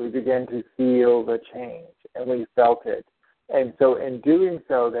it. We began to feel the change, and we felt it. And so in doing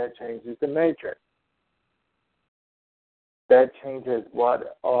so, that changes the matrix. That changes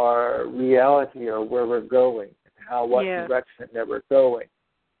what our reality or where we're going, what direction that we're going.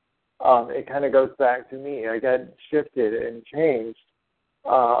 It kind of goes back to me. I got shifted and changed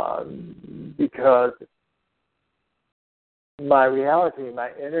because my reality,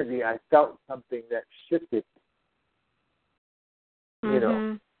 my energy, I felt something that shifted, you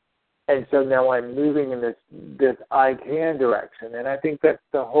know. And so now I'm moving in this I can direction. And I think that's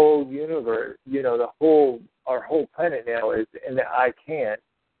the whole universe, you know, our whole planet now is in the I can.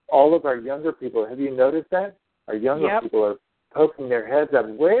 All of our younger people, have you noticed that? Our younger people are poking their heads up.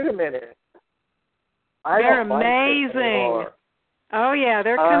 Wait a minute. They're amazing. Oh, yeah,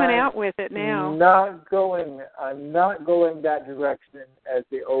 they're coming out with it now. I'm not going that direction as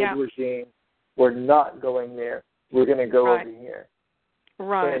the old regime. We're not going there. We're going to go over here.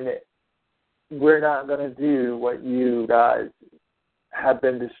 Right. And we're not going to do what you guys have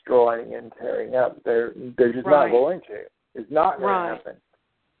been destroying and tearing up. They're just not going to. It's not going to happen.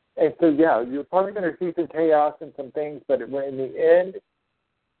 And so, yeah, you're probably going to see some chaos and some things, but in the end,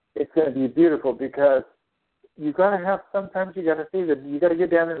 it's going to be beautiful because you got to have, sometimes you got to see that you got to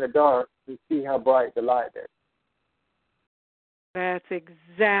get down in the dark to see how bright the light is. That's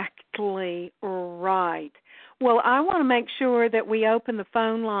exactly right. Well, I want to make sure that we open the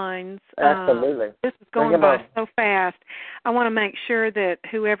phone lines. Absolutely. This is going by so fast. I want to make sure that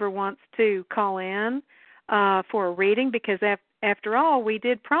whoever wants to call in for a reading, because after all, we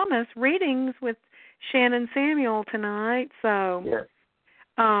did promise readings with Shannon Samuel tonight. So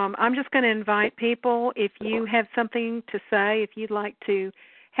I'm just going to invite people, if you have something to say, if you'd like to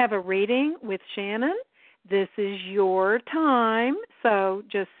have a reading with Shannon, this is your time, so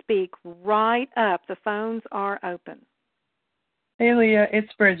just speak right up. The phones are open. Hey, Leah,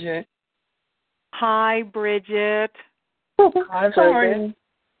 it's Bridget. Hi, Bridget. Hi, Bridget.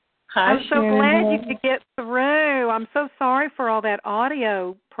 Hi, I'm so Shannon. glad you could get through. I'm so sorry for all that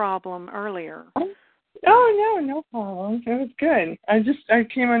audio problem earlier. Oh, no problem. It was good. I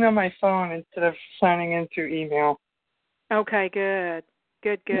came in on my phone instead of signing in through email. Okay, good.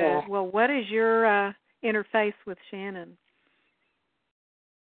 Yeah. Well, what is your interface with Shannon?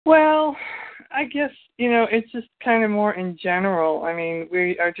 Well, I guess, it's just kind of more in general. I mean,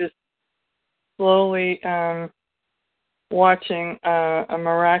 we are just slowly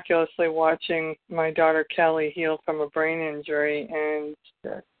miraculously watching my daughter Kelly heal from a brain injury, and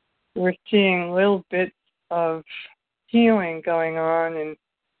we're seeing little bits of healing going on. And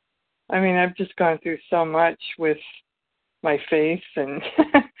I mean, I've just gone through so much with my faith and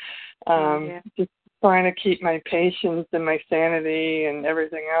just trying to keep my patience and my sanity and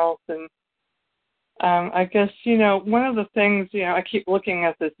everything else. And I guess, one of the things, I keep looking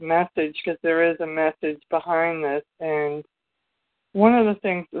at this message because there is a message behind this. And one of the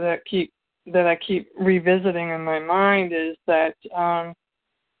things that I keep revisiting in my mind is that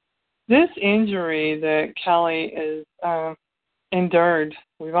this injury that Kelly is endured,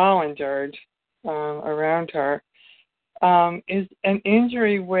 we've all endured around her, is an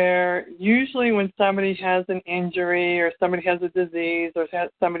injury where usually when somebody has an injury or somebody has a disease or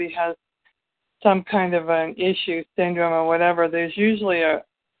somebody has some kind of an issue, syndrome or whatever, there's usually a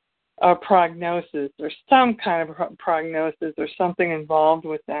prognosis or some kind of prognosis or something involved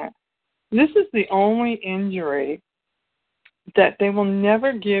with that. This is the only injury that they will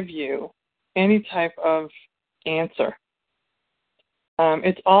never give you any type of answer.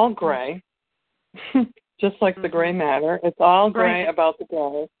 It's all gray. Just like the gray matter. It's all gray about the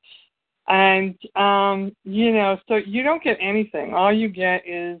gray. And, so you don't get anything. All you get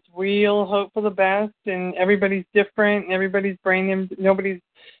is we'll hope for the best, and everybody's different, and everybody's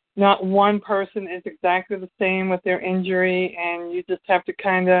not one person is exactly the same with their injury, and you just have to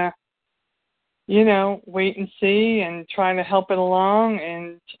kind of, wait and see and try to help it along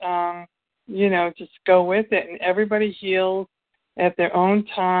and, just go with it. And everybody heals at their own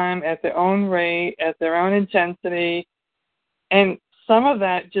time, at their own rate, at their own intensity. And some of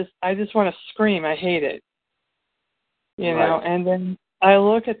that I just want to scream. I hate it. And then I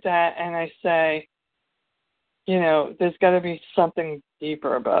look at that and I say, there's got to be something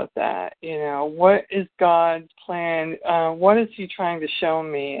deeper about that. What is God's plan? What is he trying to show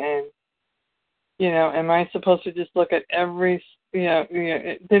me? And, am I supposed to just look at every then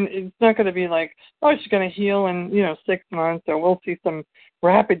it's not going to be like, oh, she's going to heal in, 6 months, or we'll see some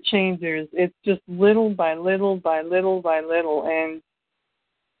rapid changes. It's just little by little by little by little.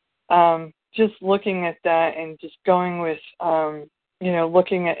 And just looking at that and just going with,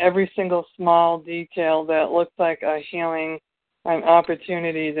 looking at every single small detail that looks like a healing, an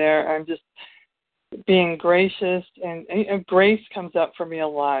opportunity there. I'm just being gracious, and grace comes up for me a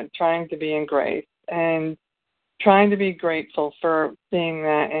lot, trying to be in grace. And trying to be grateful for seeing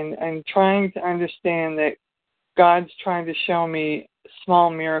that and trying to understand that God's trying to show me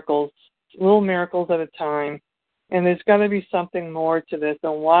small miracles, little miracles at a time. And there's got to be something more to this.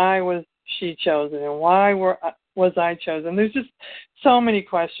 And why was she chosen? And why was I chosen? There's just so many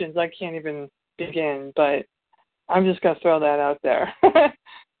questions. I can't even begin, but I'm just going to throw that out there.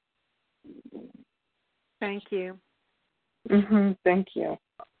 Thank you. Thank you.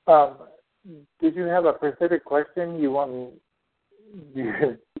 Did you have a specific question you want?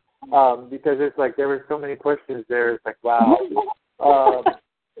 Because it's like there were so many questions there. It's like, wow.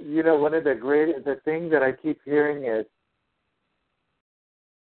 One of the thing that I keep hearing is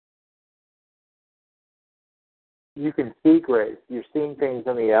you can see grace. You're seeing things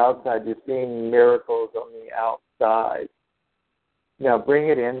on the outside. You're seeing miracles on the outside. Now bring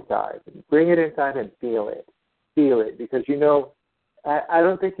it inside. Bring it inside and feel it. Feel it, because I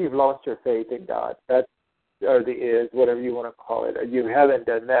don't think you've lost your faith in God. That's whatever you want to call it. You haven't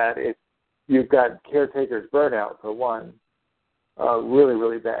done that. You've got caretaker's burnout for one, really,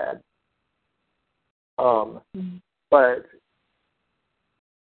 really bad. But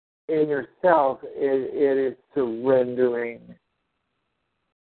in yourself, it is surrendering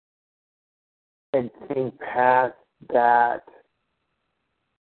and seeing past that,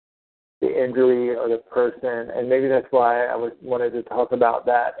 the injury or the person, and maybe that's why I wanted to talk about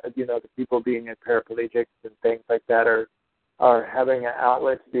that. The people being paraplegics and things like that are having an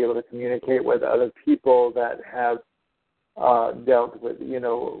outlet to be able to communicate with other people that have dealt with,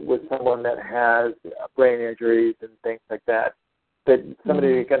 with someone that has brain injuries and things like that. That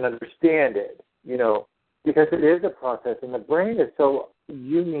somebody can understand it, because it is a process, and the brain is so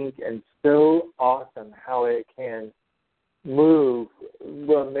unique and so awesome how it can move.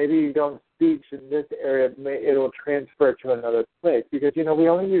 Well, maybe you don't speak in this area, it'll transfer to another place, because we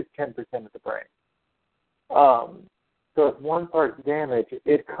only use 10% of the brain. So if one part's damaged,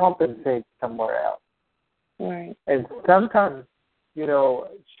 it compensates somewhere else. Right. And sometimes,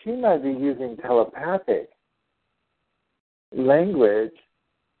 she might be using telepathic language,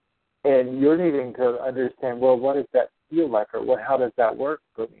 and you're needing to understand, well, what does that feel like, or how does that work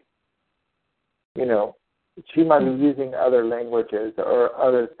for me? She might be using other languages or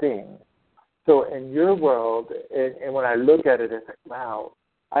other things. So in your world, and when I look at it, it's like, wow.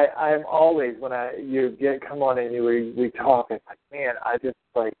 I'm always, when you come on and we talk, it's like, man, I just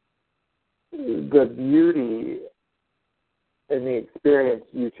like the beauty and the experience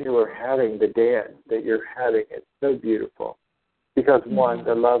you two are having, the dance that you're having, is so beautiful. Because one,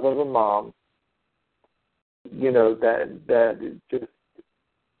 the love of a mom, that just,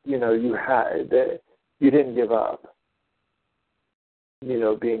 you had that. You didn't give up,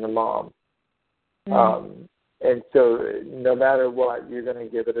 being a mom. And so no matter what, you're going to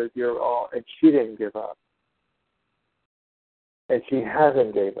give it your all. And she didn't give up. And she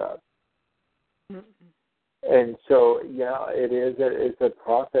hasn't gave up. And so, yeah, it's a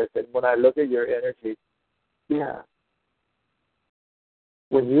process. And when I look at your energy, yeah.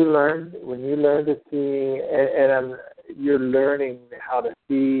 When you learn to see, you're learning how to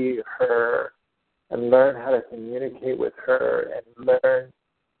see her, and learn how to communicate with her, and learn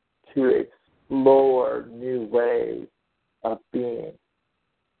to explore new ways of being.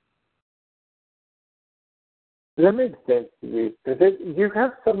 Does that make sense to you? Because you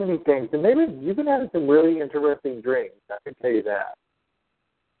have so many things, and maybe you've been having some really interesting dreams. I can tell you that.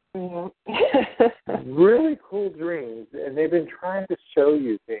 Really cool dreams, and they've been trying to show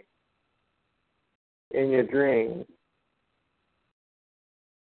you things in your dreams.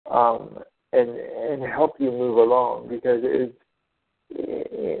 And help you move along, because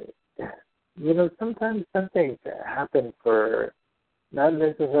sometimes some things happen for, not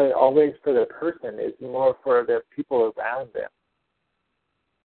necessarily always for the person, it's more for the people around them.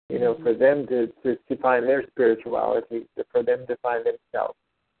 For them to find their spirituality, for them to find themselves.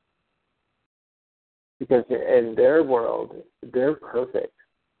 Because in their world, they're perfect.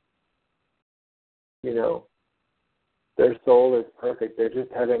 Their soul is perfect. They're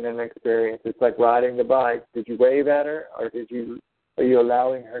just having an experience. It's like riding the bike. Did you wave at her, or are you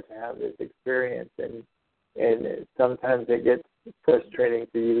allowing her to have this experience? And sometimes it gets frustrating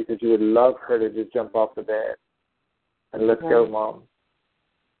for you, because you would love her to just jump off the bed and let's go, Mom.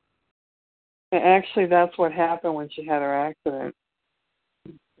 Actually, that's what happened when she had her accident.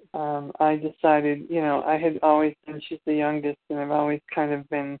 I decided, I had always been, she's the youngest, and I've always kind of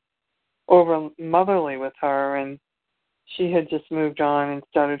been over motherly with her, and she had just moved on and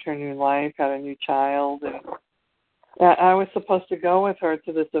started her new life, had a new child, and I was supposed to go with her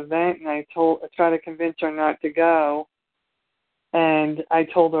to this event, and I tried to convince her not to go, and I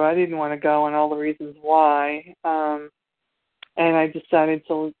told her I didn't want to go and all the reasons why, and I decided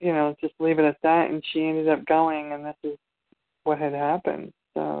to, just leave it at that, and she ended up going, and this is what had happened.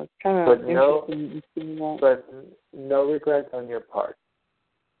 So it's kind of interesting. But no regrets on your part.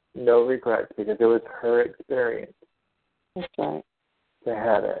 no regrets, because it was her experience. That's right. To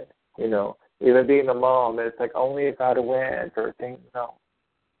have it, even being a mom, it's like only if I'd have went or things.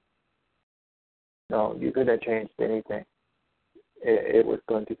 No, you couldn't have changed anything. It was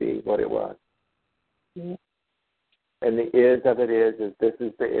going to be what it was. Yeah. And the is of it is this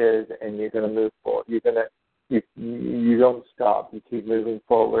is the is, and you're going to move forward. You don't stop. You keep moving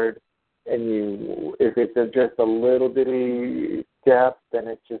forward, and if it's just a little bitty step, then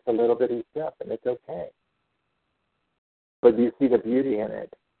it's just a little bitty step, and it's okay. But you see the beauty in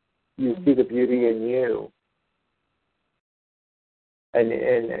it. You see the beauty in you,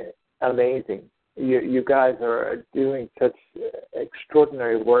 and amazing. You guys are doing such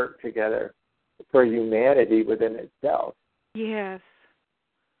extraordinary work together for humanity within itself. Yes.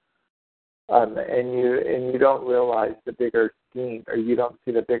 And you don't realize the bigger scheme, or you don't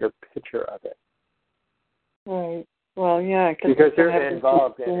see the bigger picture of it. Right. Well, yeah. Because you're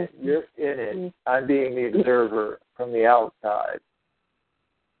involved in it. You're in it. I'm being the observer from the outside.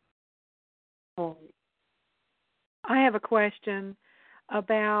 I have a question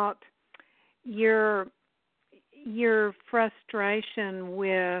about your frustration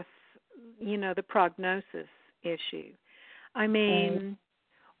with, the prognosis issue. I mean,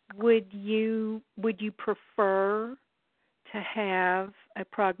 would you prefer to have a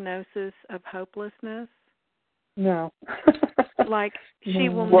prognosis of hopelessness? No. Like she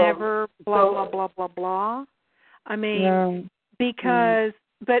will never blah blah blah blah blah. I mean, because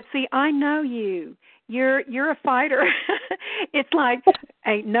but see, I know you. You're a fighter. It's like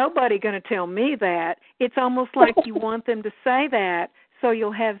ain't nobody going to tell me that. It's almost like you want them to say that so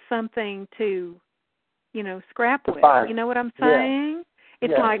you'll have something to, scrap with. You know what I'm saying? Yeah.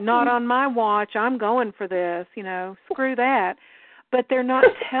 It's like not on my watch. I'm going for this. Screw that. But they're not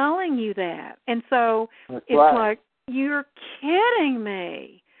telling you that, and so it's like you're kidding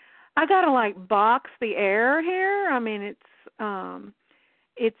me. I got to box the air here. I mean,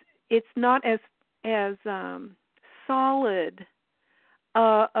 it's not as solid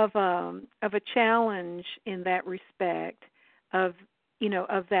of a challenge in that respect of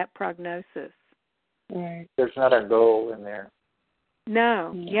that prognosis. Right. There's not a goal in there.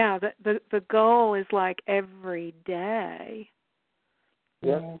 No. Yeah. The goal is every day.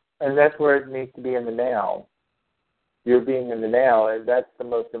 Yeah. And that's where it needs to be in the now. You're being in the now, and that's the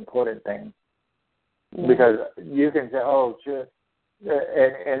most important thing. Because you can say, oh, sure.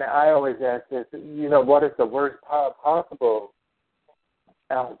 And I always ask this, what is the worst possible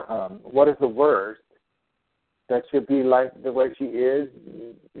outcome? What is the worst? That should be like the way she is,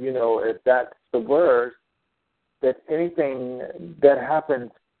 if that's the worst, that anything that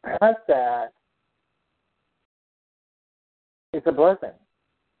happens past that is a blessing.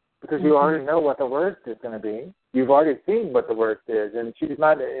 Because you already know what the worst is going to be. You've already seen what the worst is, and she's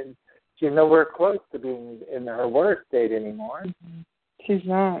nowhere close to being in her worst state anymore. She's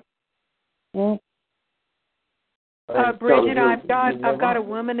not. Well, Bridget, I've got a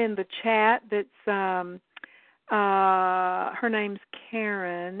woman in the chat that's her name's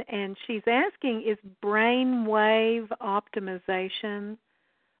Karen, and she's asking, is brainwave optimization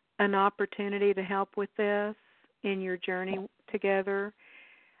an opportunity to help with this in your journey together?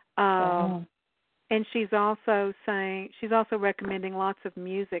 And she's also recommending lots of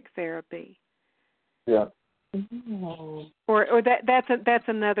music therapy. Yeah. Or that's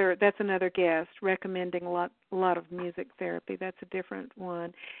another guest recommending a lot of music therapy. That's a different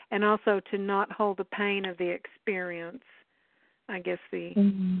one. And also to not hold the pain of the experience. I guess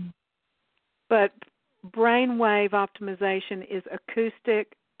but brainwave optimization is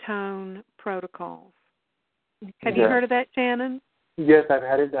acoustic tone protocols. Have you heard of that, Shannon? Yes, I've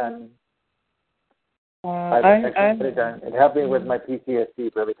had it done. I've had it done. It helped me with my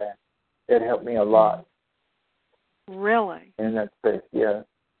PTSD for everything. It helped me a lot. Really? In that space, yeah.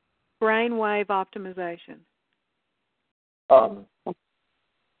 Brainwave optimization. I'll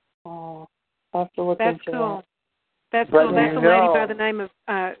have to look That's into cool. that. That's cool. That's a lady by the name of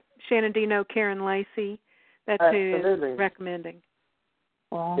Shannon. Do you know Karen Lacey? That's who is recommending.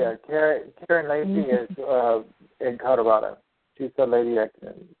 Wow. Yeah, Karen Lacey is in Colorado. She's the lady that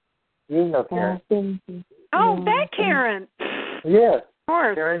you know Karen. Oh, that Karen. Yes. Of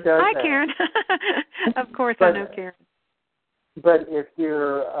course. Karen does Hi, that. Karen. Of course, I know Karen. But if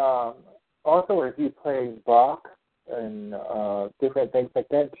you're also if you play Bach and different things like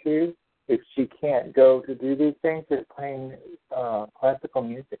that too, if she can't go to do these things, just playing classical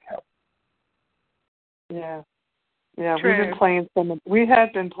music helps. Yeah. Yeah, True. we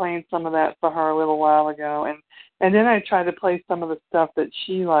had been playing some of that for her a little while ago, and then I tried to play some of the stuff that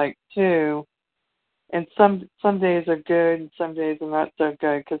she liked too, and some days are good, some days are not so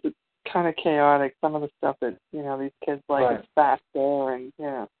good because it's kind of chaotic. Some of the stuff that these kids like is faster and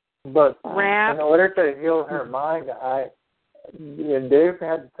But rap. in order to heal her mind, and they've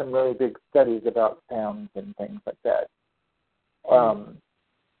had some really big studies about sounds and things like that.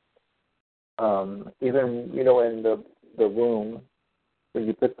 Even in the womb, when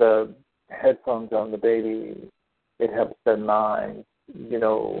you put the headphones on the baby, it helps their mind,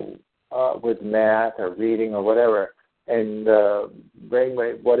 with math or reading or whatever. And the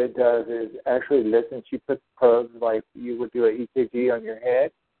brainwave, what it does is actually listens. You put probes like you would do an EKG on your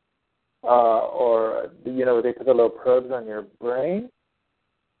head, or they put the little probes on your brain,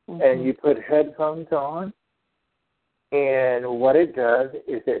 and you put headphones on. And what it does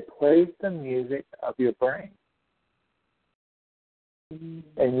is it plays the music of your brain. And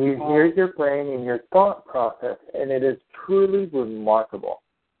you hear your brain and your thought process, and it is truly remarkable.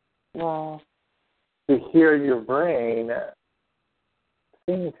 Wow. To hear your brain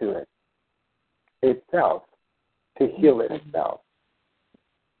sing to it itself, to heal itself.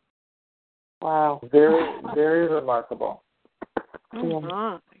 Wow. Very, very remarkable. Oh,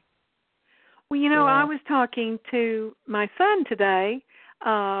 my. Well, I was talking to my son today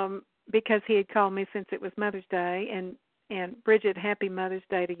because he had called me since it was Mother's Day. And Bridget, happy Mother's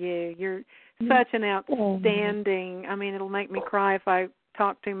Day to you. You're such an outstanding, it'll make me cry if I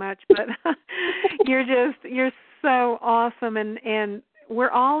talk too much, but you're so awesome. And we're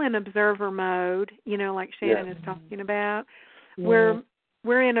all in observer mode, like Shannon is talking about. We're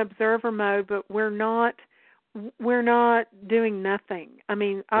in observer mode, but we're not doing nothing.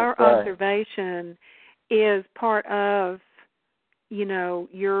 Our observation is part of,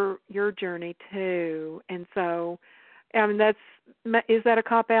 your journey too. And so, is that a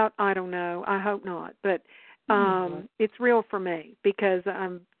cop-out? I don't know. I hope not. But it's real for me because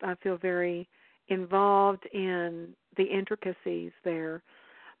I feel very involved in the intricacies there.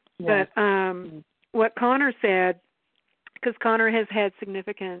 Yes. But what Connor said, because Connor has had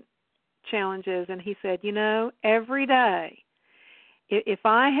significant challenges, and he said, every day, if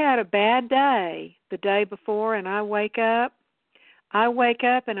I had a bad day the day before and I wake up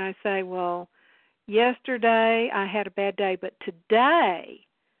and I say, well, yesterday I had a bad day, but today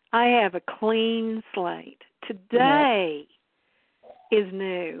I have a clean slate. Today is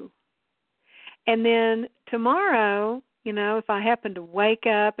new. And then tomorrow, if I happen to wake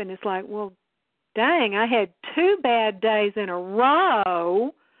up and it's like, well, dang, I had 2 bad days in a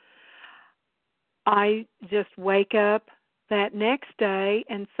row, I just wake up that next day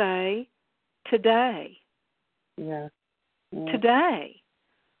and say, today. Yeah. Today.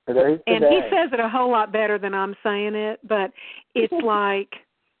 Today's and today. he says it a whole lot better than I'm saying it, but it's like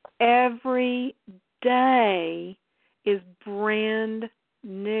every day is brand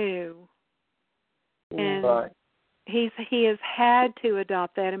new. And he has had to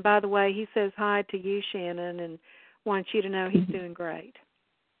adopt that. And by the way, he says hi to you, Shannon, and wants you to know he's doing great.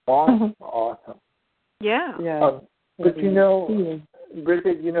 Awesome. Yeah. But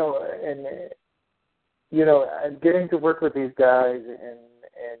Bridget, and getting to work with these guys and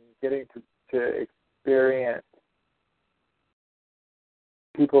getting to experience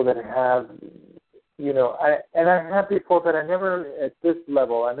people that have, I have before, but I never at this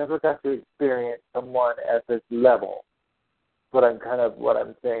level. I never got to experience someone at this level. What I'm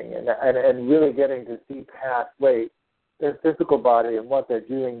saying, and really getting to see past their physical body and what they're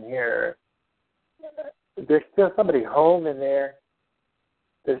doing here. There's still somebody home in there.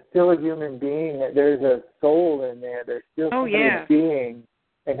 There's still a human being. There's a soul in there. There's still somebody being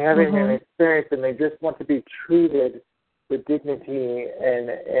and having an experience, and they just want to be treated with dignity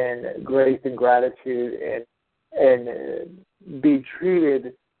and grace and gratitude and be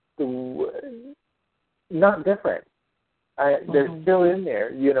treated not different. They're still in there,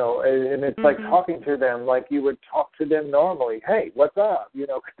 and it's like talking to them like you would talk to them normally. Hey, what's up? You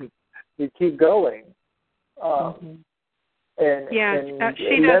keep going. She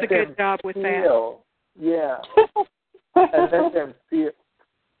does a good job with that. Yeah. And let them feel,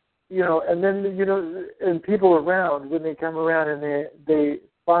 and then, and people around, when they come around and they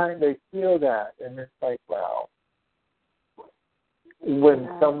feel that, and it's like, wow. When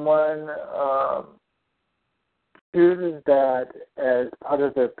someone chooses that as part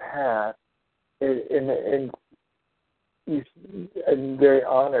of their path, and I'm very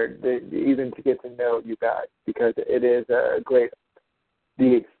honored even to get to know you guys, because it is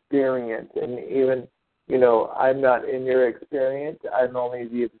the experience, and even, I'm not in your experience. I'm only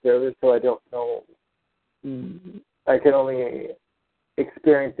the observer, so I don't know. I can only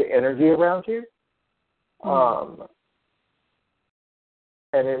experience the energy around you.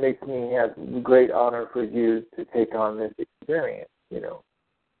 And it makes me have great honor for you to take on this experience, you know.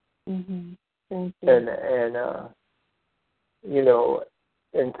 Mm-hmm. Thank you. And you know,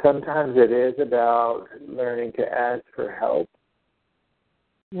 and sometimes it is about learning to ask for help.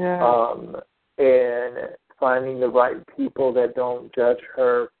 Yeah. And finding the right people that don't judge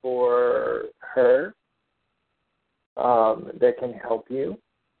her for her, that can help you.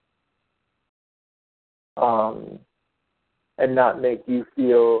 And not make you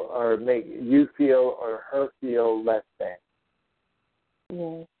feel or her feel less than.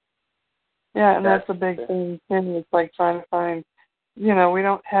 Yeah. Yeah, and that's a big thing, too. It's like trying to find, you know, we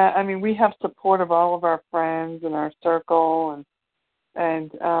don't have, I mean, we have support of all of our friends and our circle,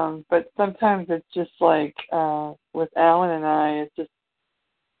 and but sometimes it's just like, with Alan and I, it's just,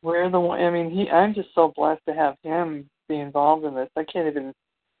 we're the one, I mean, I'm just so blessed to have him be involved in this. I can't even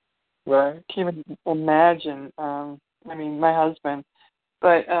imagine, I mean, my husband,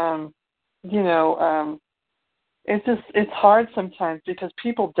 but, you know, it's hard sometimes because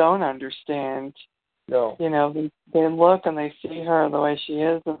people don't understand. No. You know, they look and they see her the way she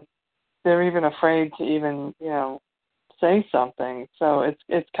is, and they're even afraid to even, you know, say something. So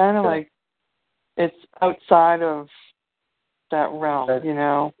it's kind of like it's outside of that realm, you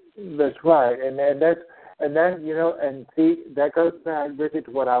know. That's right, and that you know, and see, that goes back, Bridget,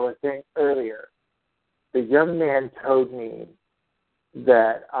 to what I was saying earlier. The young man told me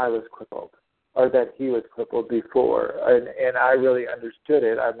that I was crippled, or that he was crippled before, and I really understood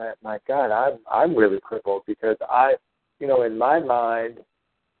it. I'm like, my God, I'm really crippled because you know, in my mind,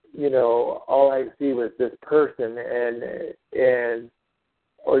 you know, all I see was this person, and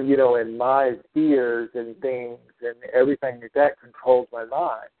or you know, and my fears and things and everything that controls my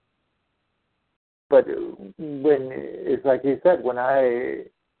mind. But when it's like you said, when I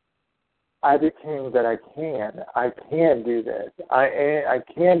became that I can do this. I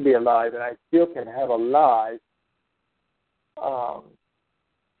can be alive, and I still can have a life.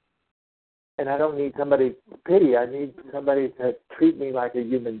 And I don't need somebody's pity. I need somebody to treat me like a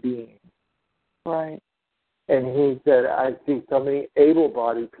human being. Right. And he said, I see so many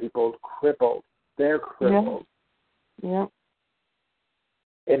able-bodied people crippled. They're crippled. Yeah.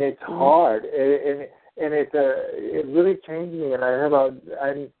 And it's hard. And it really changed me.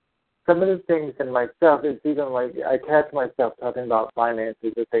 And some of the things in myself, it's even like I catch myself talking about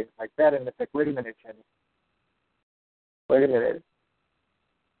finances or things like that, and it's like, wait a minute, Shannon. Wait a minute.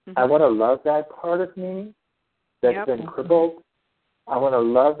 Mm-hmm. I want to love that part of me that's been crippled. I want to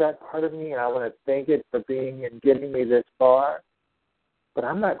love that part of me, and I want to thank it for being and getting me this far. But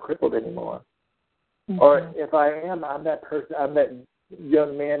I'm not crippled anymore. Mm-hmm. Or if I am, I'm that person. I'm that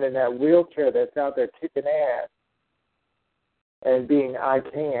young man in that wheelchair that's out there kicking ass and being I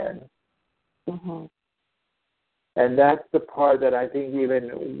can. Mm-hmm. And that's the part that I think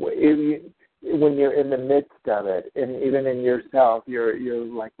even when you're in the midst of it, and even in yourself, you're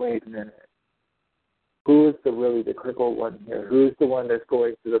like, wait a minute. Who is really the crippled one here? Who's the one that's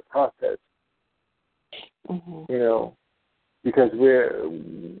going through the process? Mm-hmm. You know, because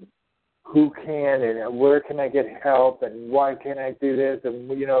who can and where can I get help and why can't I do this and,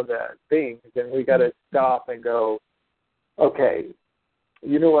 you know, the things. And we got to stop and go, okay,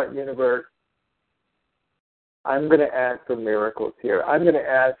 you know what, universe? I'm going to ask for miracles here. I'm going to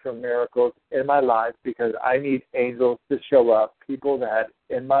ask for miracles in my life because I need angels to show up, people that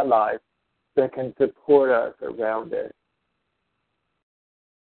in my life that can support us around it,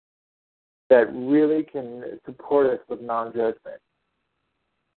 that really can support us with non-judgment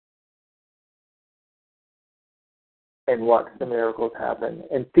and watch the miracles happen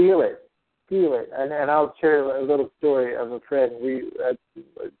and feel it. And I'll share a little story of a friend. I've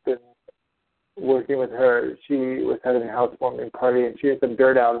been working with her. She was having a housewarming party, and she had some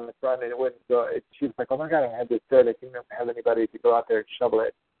dirt out in the front, and it wouldn't go. She was like, oh, my God, I had this dirt. I didn't have anybody to go out there and shovel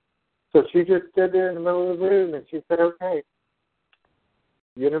it. So she just stood there in the middle of the room, and she said, okay,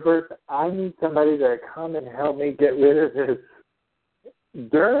 universe, I need somebody to come and help me get rid of this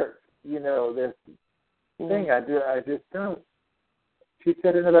dirt, you know, this thing. I just don't. She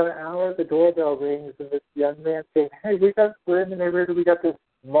said in about an hour, the doorbell rings, and this young man saying, hey, we're in the neighborhood, we got this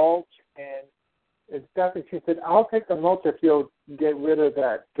mulch and stuff. And she said, I'll take the mulch if you'll get rid of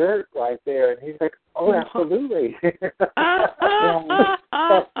that dirt right there. And he's like, oh, absolutely.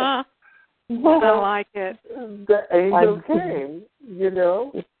 I like it. The angel came, you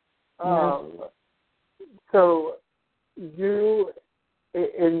know. So you,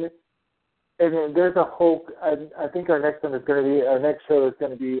 and there's a whole, I think our next show is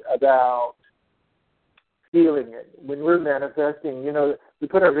going to be about feeling it. When we're manifesting, you know, we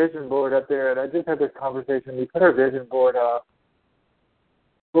put our vision board up there, and I just had this conversation. We put our vision board up,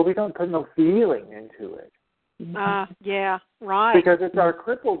 But we don't put no feeling into it. Yeah, right. Because it's our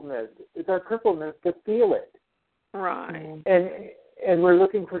crippledness. It's our crippledness to feel it. Right. And we're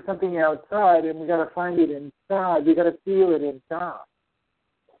looking for something outside, and we got to find it inside. We got to feel it inside.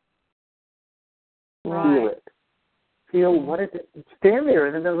 Right. Feel it. Feel what is it? Stand there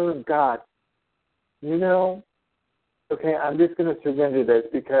in the middle of God. You know, okay, I'm just going to surrender this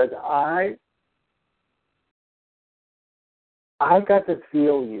because I got to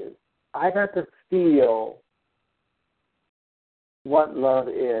feel you. I got to feel what love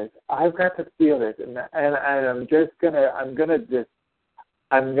is. I've got to feel this, and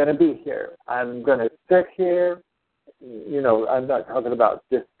I'm gonna be here. I'm gonna sit here. You know, I'm not talking about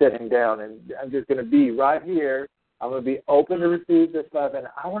just sitting down, and I'm just gonna be right here. I'm gonna be open to receive this love, and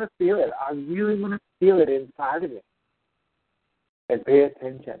I want to feel it. I really want to feel it inside of me, and pay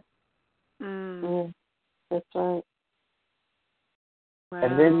attention. That's right. Wow.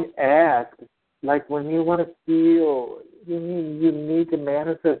 And then ask, like when you want to feel, you need to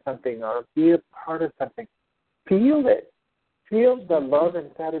manifest something or be a part of something. Feel it. Feel the love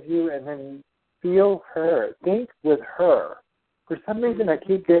inside of you, and then feel her. Think with her. For some reason, I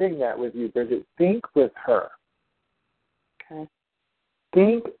keep getting that with you, Bridget. Think with her. Okay.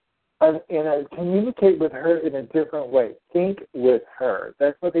 Think communicate with her in a different way. Think with her.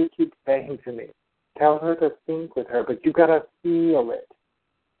 That's what they keep saying to me. Tell her to think with her, but you got to feel it.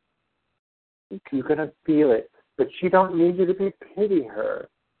 You're going to feel it. But she don't need you to pity her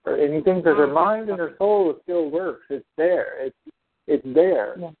or anything, because her mind and her soul still works. It's there. It's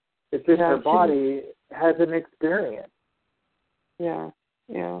there. Yeah. It's just her body has an experience. Yeah.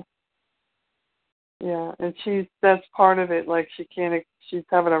 And that's part of it. Like she's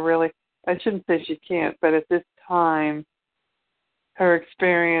having I shouldn't say she can't, but at this time, her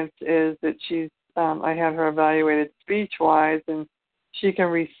experience is that I have her evaluated speech-wise, and she can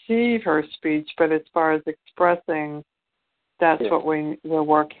receive her speech, but as far as expressing, that's what we're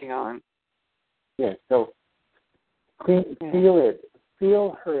working on. Yes, so feel it.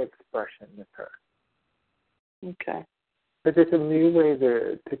 Feel her expression with her. Okay. But it's a new way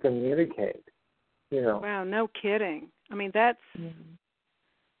to communicate, you know. Wow, no kidding. I mean, that's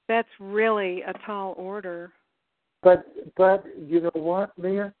really a tall order. But you know what,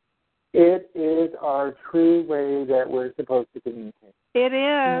 Leah? It is our true way that we're supposed to communicate. It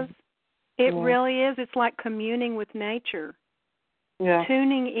is. It really is. It's like communing with nature. Yeah.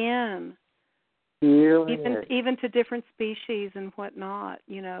 Tuning in. Even to different species and whatnot,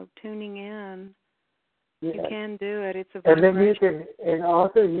 you know, tuning in. Yes. You can do it. It's a vibration. And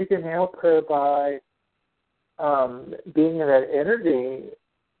also you can help her by being in that energy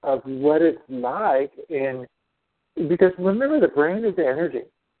of what it's like, because remember, the brain is energy.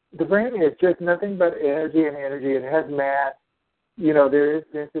 The brain is just nothing but energy and energy. It has mass. You know, there is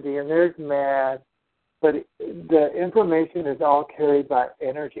density and there's mass, but the information is all carried by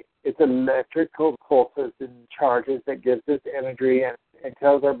energy. It's electrical pulses and charges that gives us energy and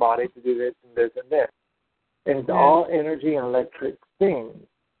tells our body to do this and this and this. And it's all energy and electric things.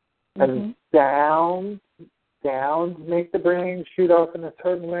 And sounds make the brain shoot off in a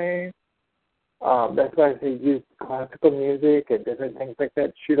certain way. That's why I say use classical music and different things like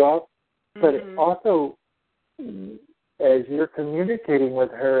that shoot off. But also, as you're communicating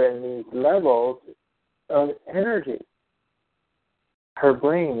with her in these levels of energy, her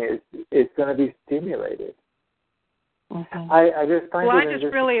brain is going to be stimulated. I just find I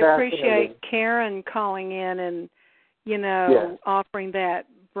just really appreciate Karen calling in and, you know, offering that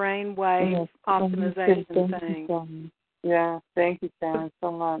brainwave optimization thing. Yeah, thank you, Karen,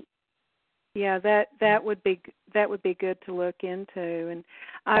 so much. Yeah, that would be good to look into, and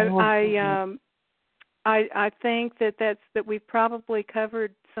I think that we've probably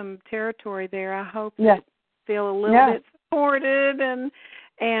covered some territory there. I hope that you feel a little bit supported and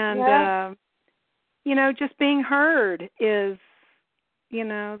you know, just being heard is, you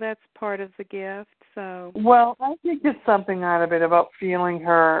know, that's part of the gift. So I did get something out of it about feeling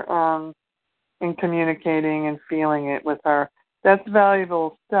her and communicating and feeling it with her. That's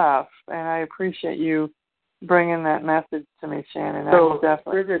valuable stuff, and I appreciate you bringing that message to me, Shannon. So,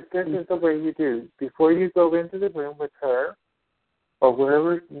 Bridget, this is the way you do. Before you go into the room with her or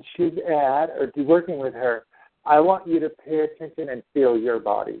wherever she's at or working with her, I want you to pay attention and feel your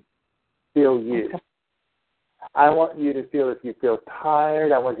body. Feel you. Okay. I want you to feel if you feel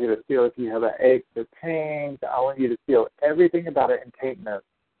tired. I want you to feel if you have aches or pains. I want you to feel everything about it and take notes.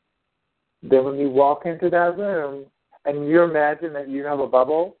 Then when you walk into that room, and you imagine that you have a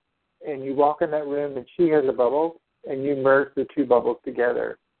bubble, and you walk in that room and she has a bubble, and you merge the two bubbles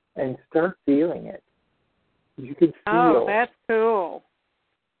together and start feeling it. You can feel. Oh, that's cool.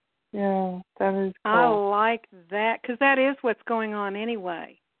 Yeah, that is cool. I like that because that is what's going on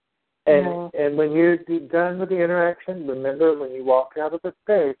anyway. And when you're done with the interaction, remember when you walk out of the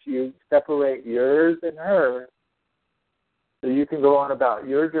space, you separate yours and hers, so you can go on about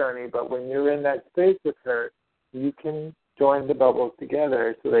your journey. But when you're in that space with her, you can join the bubbles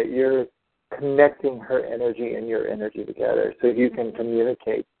together so that you're connecting her energy and your energy together, so you can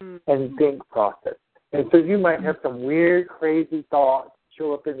communicate and think process. And so you might have some weird, crazy thoughts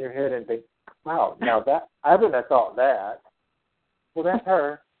show up in your head and think, wow, now that I wouldn't have thought that. Well, that's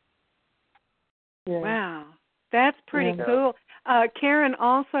her. Yeah. Wow, that's pretty cool. Karen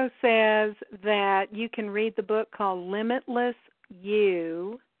also says that you can read the book called Limitless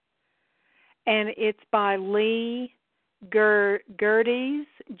You, and it's by Lee Gerdes,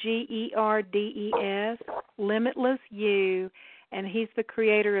 Gerdes, Limitless You, and he's the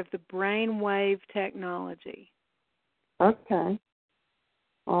creator of the brainwave technology. Okay.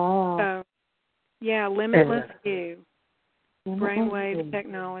 Oh. So, yeah, Limitless You, brainwave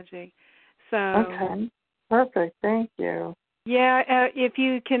technology. So, okay, perfect. Thank you. Yeah, if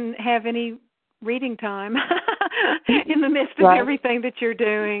you can have any reading time in the midst of everything that you're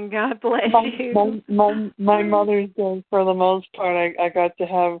doing, God bless you. My Mother's Day, for the most part, I got to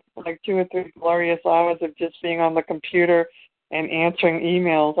have like 2 or 3 glorious hours of just being on the computer and answering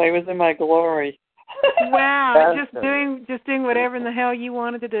emails. I was in my glory. Wow, just doing whatever in the hell you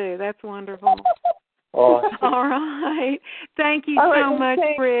wanted to do. That's wonderful. Awesome. All right. Thank you so much,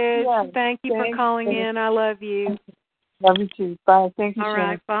 Bridge. Yeah, Thank you for calling in. I love you. Love you too. Bye. Thank you, All Shannon.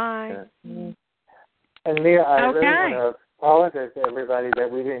 right. Bye. Yeah. And Leah, I really want to apologize to everybody that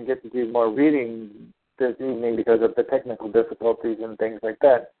we didn't get to do more reading this evening because of the technical difficulties and things like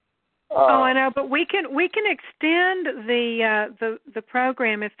that. I know, but we can extend the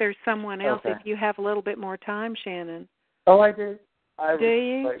program if there's someone else. If you have a little bit more time, Shannon. Oh, I do. Do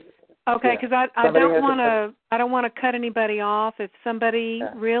you? Okay, because I don't want to cut anybody off. If somebody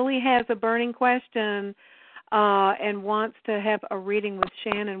really has a burning question and wants to have a reading with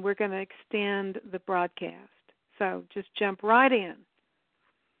Shannon, we're going to extend the broadcast. So just jump right in.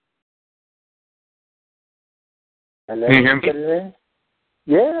 Hello? Can you hear me?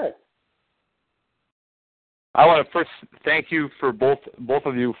 Yes. I want to first thank you for both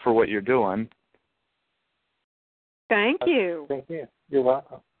of you for what you're doing. Thank you. Thank you. You're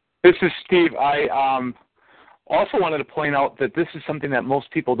welcome. This is Steve. I also wanted to point out that this is something that most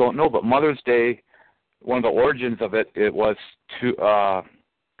people don't know, but Mother's Day, one of the origins of it was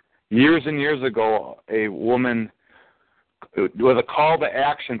years and years ago, it was a call to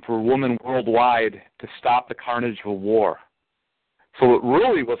action for women worldwide to stop the carnage of war. So it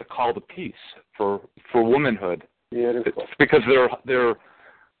really was a call to peace for womanhood. Beautiful. It's because their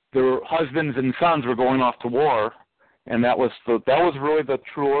husbands and sons were going off to war. And that was really the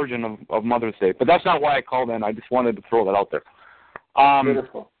true origin of Mother's Day. But that's not why I called in. I just wanted to throw that out there.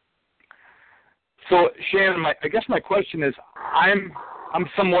 Beautiful. So, Shannon, I guess my question is, I'm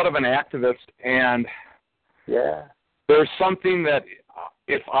somewhat of an activist, and there's something that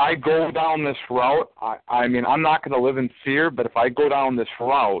if I go down this route, I mean, I'm not going to live in fear, but if I go down this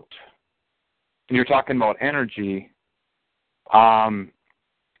route, and you're talking about energy, I'm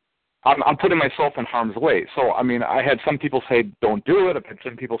putting myself in harm's way. So, I mean, I had some people say, don't do it. I've had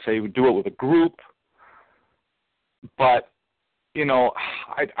some people say, do it with a group. But, you know,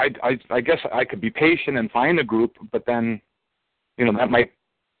 I guess I could be patient and find a group, but then, you know,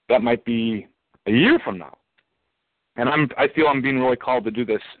 that might be a year from now. And I feel I'm being really called to do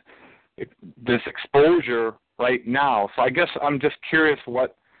this exposure right now. So I guess I'm just curious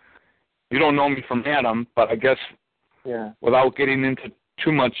what, you don't know me from Adam, but I guess without getting into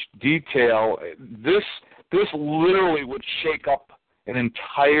too much detail, this literally would shake up an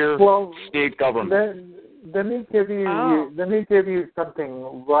entire state government. Let me give you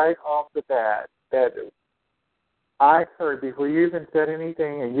something right off the bat that I heard before you even said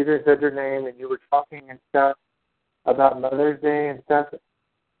anything, and you just said your name, and you were talking and stuff about Mother's Day and stuff.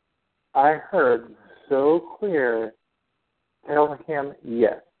 I heard so clear, tell him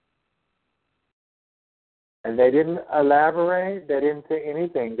yes. And they didn't elaborate. They didn't say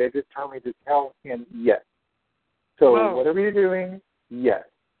anything. They just told me to tell him yes. So whatever you're doing, yes.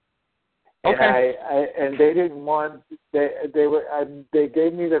 Okay. And they didn't want. They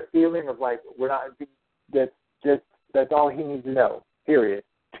gave me the feeling of like we're not. That's all he needs to know. Period.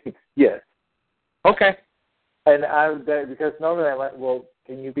 Yes. Okay. And because normally I went, well,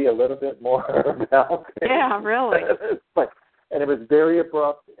 can you be a little bit more about it? Yeah, really. And it was very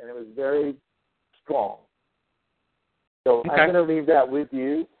abrupt and it was very strong. So I'm going to leave that with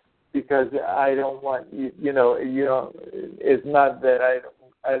you because I don't want you. You know, it's not that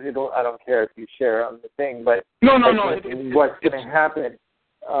I don't care if you share on the thing, but no. What's going to happen?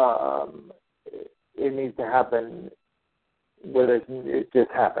 It needs to happen where it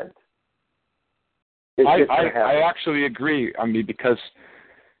just happened. I actually agree. I mean, because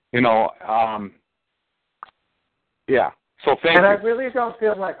yeah. So thank you. And I really don't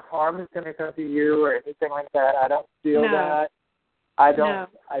feel like harm is going to come to you or anything like that. I don't feel that. I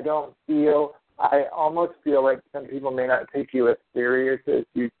almost feel like some people may not take you as serious as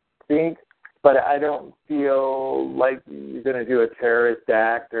you think, but I don't feel like you're going to do a terrorist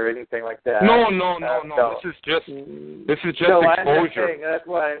act or anything like that. No. This is just exposure.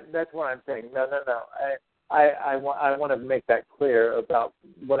 That's what I'm saying. No. I want to make that clear about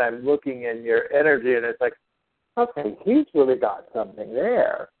when I'm looking in your energy, and it's like, okay, he's really got something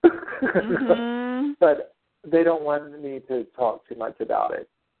there. Mm-hmm. But they don't want me to talk too much about it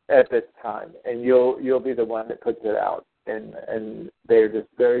at this time, and you'll be the one that puts it out, and they're just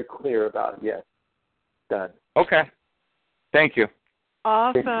very clear about yes, done. Okay, thank you.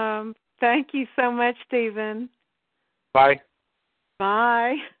 Awesome. Thank you so much, Stephen. Bye.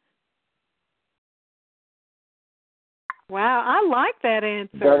 Bye. Wow, I like that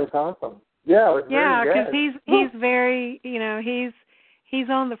answer. That was awesome. Yeah, it was because really good. he's very, he's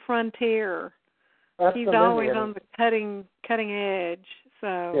on the frontier. Absolutely. He's always on the cutting edge.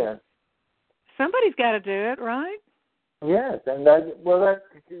 So yeah. Somebody's got to do it, right? Yes, and that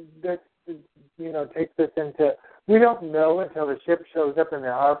takes us into, we don't know until the ship shows up in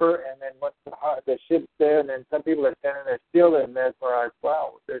the harbor, and then once the ship's there, and then some people are standing there still in mesmerized,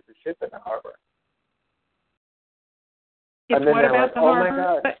 wow, there's a ship in the harbor. It's what about like, the oh harbor? my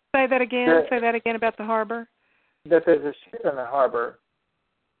God. Say that again. Say that again about the harbor. That there's a ship in the harbor,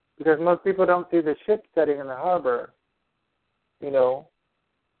 because most people don't see the ship sitting in the harbor.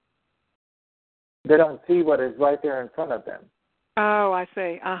 They don't see what is right there in front of them. Oh, I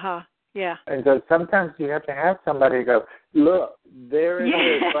see. Yeah. And so sometimes you have to have somebody go, look, there it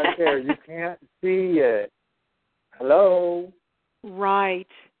is right there. You can't see it. Hello? Right.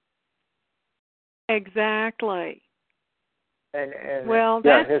 Exactly. And well,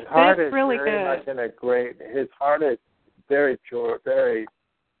 his heart that's is really very good. much in his heart is very pure, very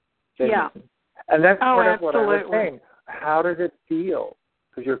genuine. Yeah. And that's part of what I was absolutely. saying. How does it feel?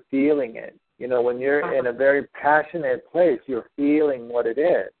 Because you're feeling it. When you're in a very passionate place, you're feeling what it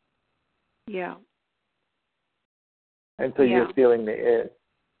is. Yeah. And so you're feeling the it.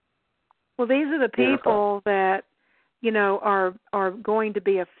 Well, these are the people that, are going to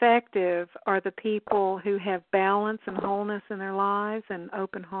be effective, are the people who have balance and wholeness in their lives and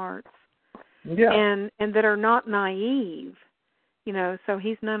open hearts. Yeah. And that are not naive, so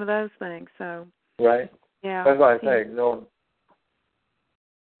he's none of those things. So right. Yeah. That's what I say. No.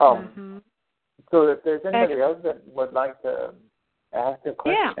 So if there's anybody else that would like to ask a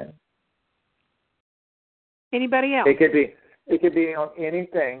question. Yeah. Anybody else? It could be on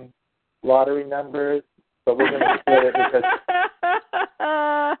anything, lottery numbers, but we're going to split it because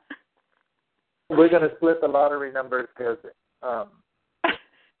we're going to split the lottery numbers because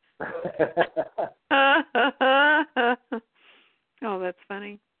oh, that's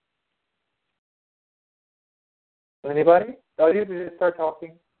funny. Anybody? Oh, you can just start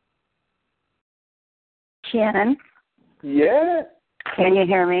talking. Shannon? Yes. Can you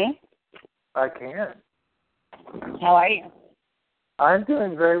hear me? I can. How are you? I'm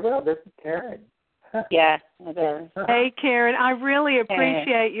doing very well. This is Karen. Yeah, it is. Hey, Karen, I really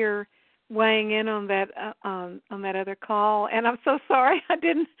appreciate your weighing in on that other call, and I'm so sorry I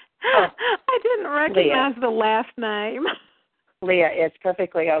didn't recognize the last name. Leah, it's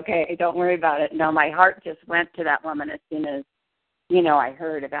perfectly okay. Don't worry about it. No, my heart just went to that woman as soon as I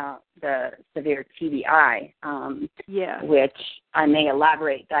heard about the severe TBI, which I may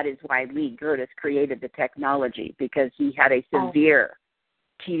elaborate. That is why Lee Gertis created the technology, because he had a severe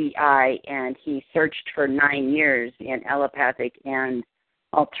TBI, and he searched for 9 years in allopathic and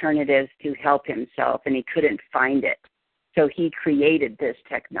alternatives to help himself, and he couldn't find it. So he created this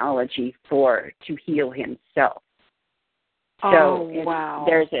technology to heal himself. So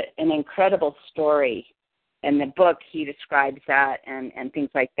there's an incredible story. In the book, he describes that and things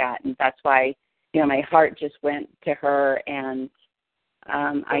like that. And that's why, my heart just went to her, and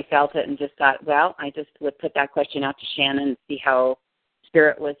I felt it and just thought, well, I just would put that question out to Shannon and see how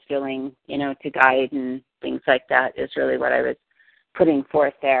Spirit was feeling, to guide and things like that is really what I was putting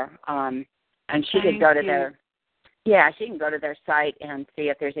forth there. And she could go to she can go to their site and see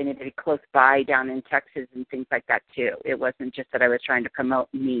if there's anybody close by down in Texas and things like that too. It wasn't just that I was trying to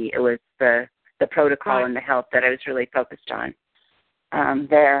promote me. It was the protocol and the help that I was really focused on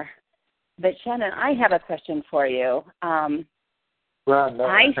there. But Shannon, I have a question for you. Well, no.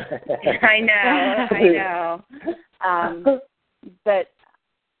 I know. But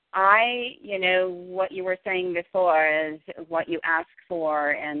what you were saying before is what you ask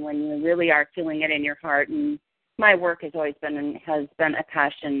for, and when you really are feeling it in your heart. And my work has always been and has been a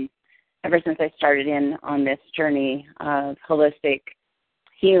passion ever since I started in on this journey of holistic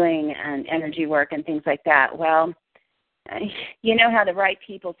healing and energy work and things like that. Well, you know how the right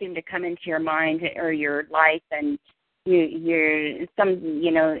people seem to come into your mind or your life, and you're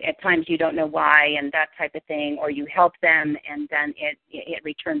at times you don't know why and that type of thing, or you help them and then it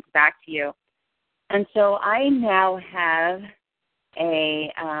returns back to you. And so I now have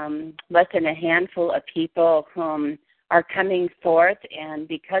less than a handful of people whom are coming forth, and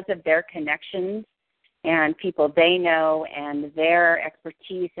because of their connections and people they know and their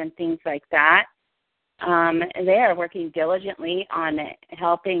expertise and things like that, they are working diligently on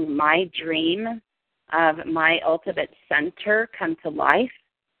helping my dream of my ultimate center come to life.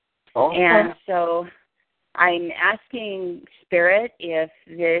 Oh. And so I'm asking Spirit if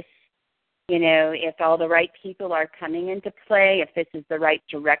this, if all the right people are coming into play, if this is the right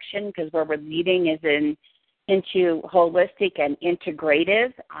direction, because where we're leading is into holistic and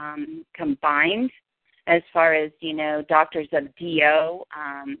integrative, combined, as far as, doctors of DO,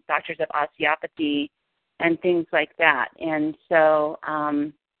 doctors of osteopathy, and things like that. And so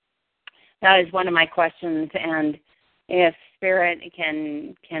that is one of my questions. And if Spirit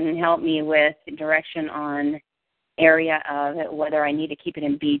can help me with direction on area of whether I need to keep it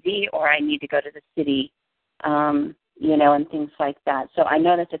in BV or I need to go to the city, and things like that. So I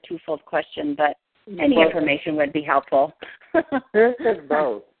know that's a twofold question, but any information would be helpful. Spirit says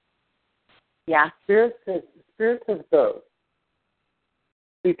both. Yeah. Spirit says both.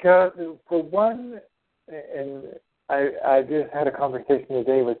 Because for one, and I just had a conversation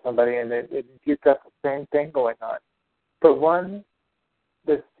today with somebody, and you've got the same thing going on. For one,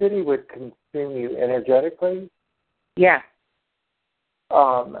 the city would consume you energetically. Yeah.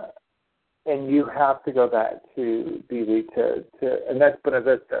 And you have to go back to BV and that's Buena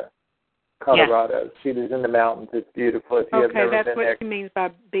Vista, Colorado. Yeah. She lives in the mountains. It's beautiful. If you have never that's been what there. she means by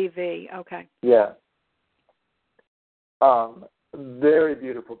BV. Okay. Yeah. Very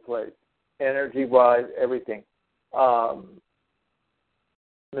beautiful place, energy-wise, everything. The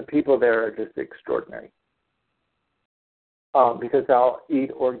people there are just extraordinary. Because I'll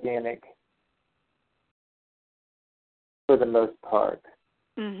eat organic for the most part.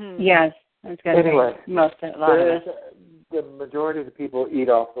 Mm-hmm. Yes, that's good. Anyway, the majority of the people eat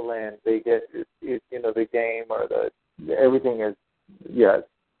off the land. They get, the game or everything is,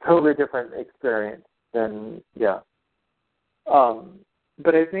 totally different experience than,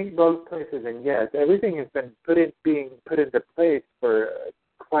 But I think both places, and yes, everything has been being put into place for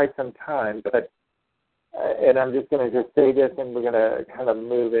quite some time. But, and I'm just going to just say this, and we're going to kind of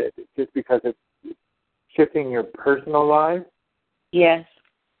move it, just because it's shifting your personal life. Yes.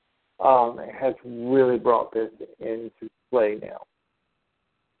 Has really brought this into play now.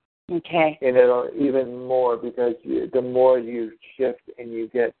 Okay. And it'll even more, because the more you shift and you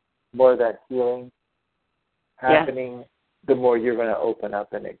get more of that healing happening, the more you're going to open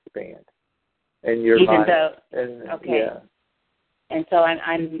up and expand. And your mind. And so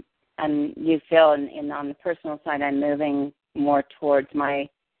I'm you feel on the personal side, I'm moving more towards my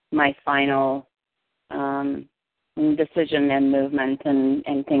final decision and movement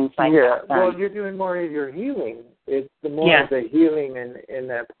and things like that. Yeah, well, you're doing more of your healing. It's the more of the healing in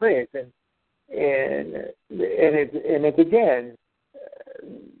that place, and it's again,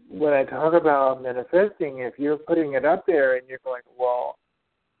 when I talk about manifesting, if you're putting it up there and you're going, well,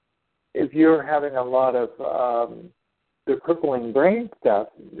 if you're having a lot of the crippling brain stuff,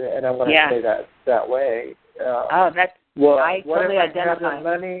 and I want to say that way. I totally identify. The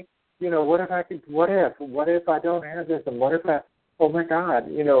money. What if I don't have this, and what if oh my God,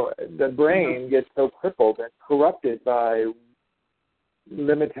 the brain gets so crippled and corrupted by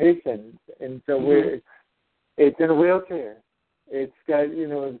limitations, and so it's in a wheelchair. It's got,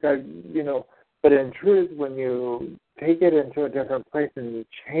 but in truth, when you take it into a different place and you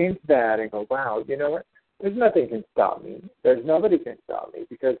change that and go, wow, you know what? There's nothing can stop me. There's nobody can stop me,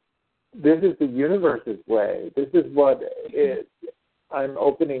 because this is the universe's way. This is what I'm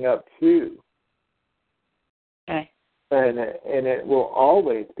opening up to. Okay. And it will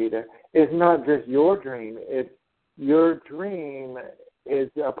always be there. It's not just your dream. It's your dream is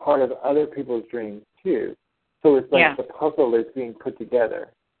a part of other people's dreams too. So it's like the puzzle is being put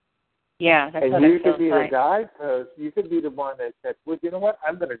together. Yeah, that's and what you it could feels be like. the guidepost. You could be the one that said, well, you know what?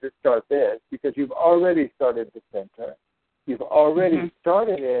 I'm going to just start this, because you've already started the center. You've already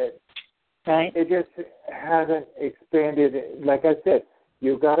started it. Right. It just hasn't expanded. Like I said,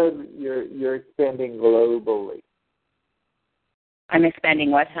 you're expanding globally. I'm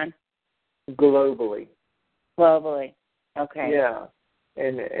expanding what, hon? Globally. Globally. Okay. Yeah.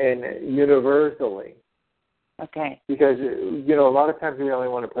 And universally. Okay. Because, a lot of times we only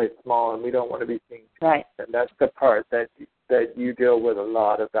want to play small and we don't want to be seen. Right. And that's the part that you deal with a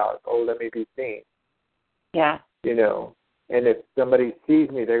lot about, let me be seen. Yeah. And if somebody sees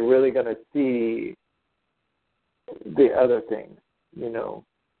me, they're really going to see the other things,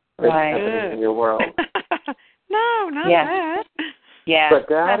 that's happening in your world. No, not that. Yeah. But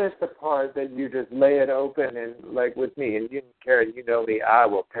that is the part that you just lay it open, and like with me, and you, Karen, you know me, I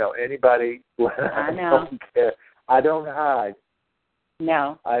will tell anybody what I don't care. I don't hide.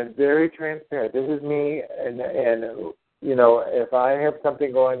 No. I'm very transparent. This is me, and if I have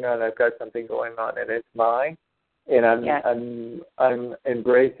something going on, I've got something going on, and it's mine, and I'm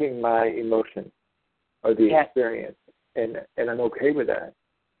embracing my emotion or the experience, and I'm okay with that.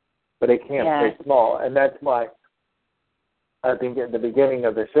 But I can't play small, and that's why I think at the beginning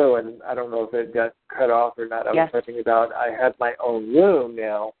of the show, and I don't know if it got cut off or not, I was talking about I have my own room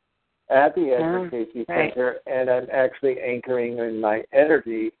now at the Edmund Casey Center, and I'm actually anchoring in my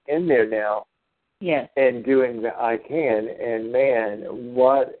energy in there now and doing the I can. And, man,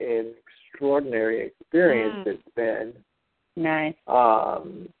 what an extraordinary experience it's been. Nice.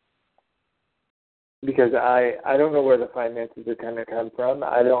 Because I don't know where the finances are going to come from.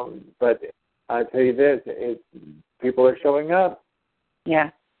 But I tell you this, people are showing up.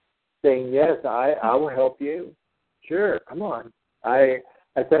 Yeah. Saying, yes, I will help you. Sure, come on. I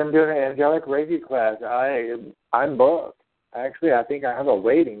said I'm doing an angelic Reiki class. I'm booked. Actually, I think I have a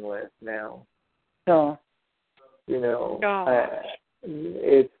waiting list now. So. It's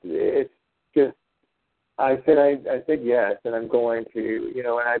just, I said yes, and I'm going to, and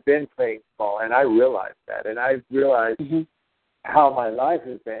I've been playing small, and I realized that, and I've realized how my life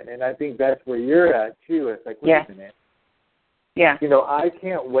has been, and I think that's where you're at, too. It's like, wait a minute. Yeah. I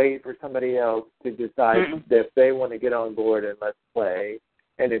can't wait for somebody else to decide if they want to get on board and let's play.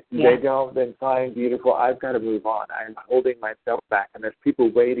 And if they don't, then fine, beautiful. I've got to move on. I'm holding myself back, and there's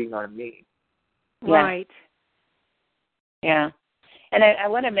people waiting on me. Right. Yeah. And I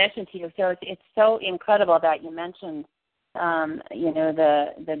want to mention to you, so it's so incredible that you mentioned,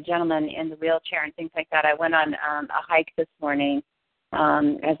 the gentleman in the wheelchair and things like that. I went on a hike this morning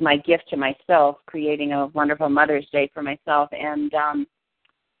as my gift to myself, creating a wonderful Mother's Day for myself. And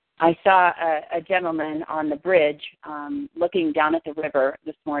I saw a gentleman on the bridge looking down at the river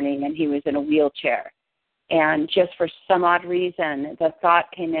this morning, and he was in a wheelchair. And just for some odd reason, the thought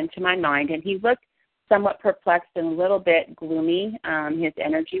came into my mind, and he looked somewhat perplexed and a little bit gloomy, his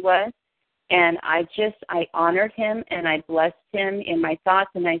energy was. And I honored him, and I blessed him in my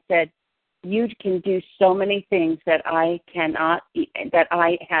thoughts, and I said, you can do so many things that I have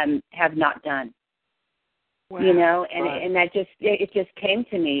not done. Wow. And that it just came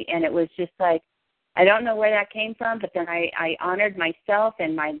to me, and it was just like, I don't know where that came from, but then I honored myself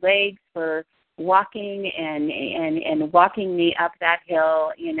and my legs for walking and walking me up that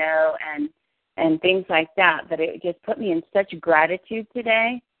hill, and things like that. But it just put me in such gratitude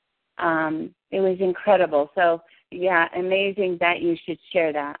today. It was incredible. So, yeah, amazing that you should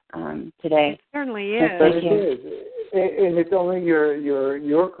share that today. It certainly is. But it is. And it's only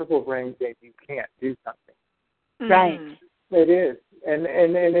your crippled brain saying you can't do something. Right. It is. And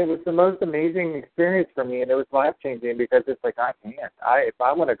it was the most amazing experience for me, and it was life-changing because it's like, I can't. If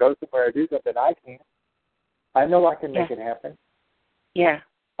I want to go somewhere or do something, I can't. I know I can make it happen. Yeah.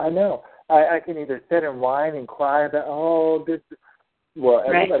 I know. I can either sit and whine and cry about,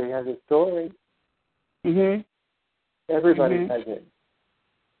 everybody has a story. Mhm. Everybody has it.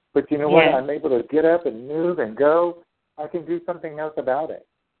 But you know what? I'm able to get up and move and go. I can do something else about it.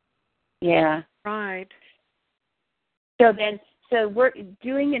 Yeah. Right. So we're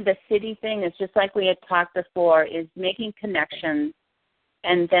doing the city thing is just like we had talked before, is making connections,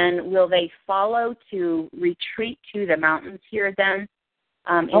 and then will they follow to retreat to the mountains here then?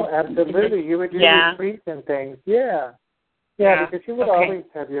 Absolutely. You would do retreats and things. Yeah, because you would always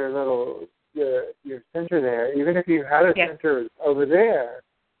have your little your center there. Even if you had a center over there,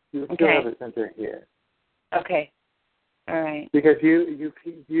 you would still have a center here. Okay. All right. Because you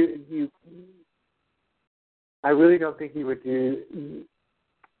I really don't think you would do.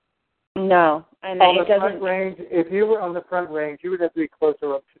 No, and on the front range. If you were on the front range, you would have to be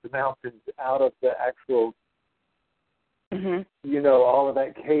closer up to the mountains, out of the actual, all of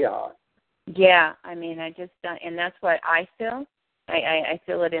that chaos. Yeah, I mean, and that's what I feel. I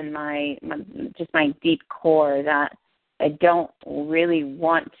feel it in my deep core that I don't really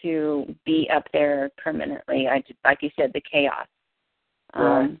want to be up there permanently. I just, like you said, the chaos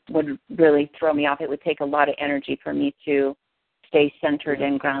would really throw me off. It would take a lot of energy for me to stay centered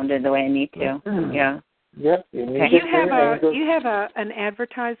and grounded the way I need to. Yeah. Yep. You have an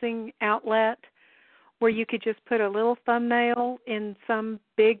advertising outlet where you could just put a little thumbnail in some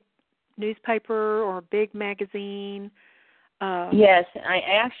big newspaper or big magazine. Yes, I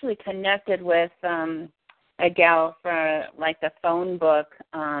actually connected with a gal for like the phone book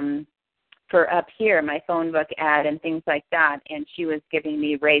for up here, my phone book ad and things like that, and she was giving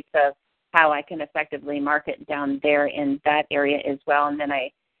me rates of how I can effectively market down there in that area as well. And then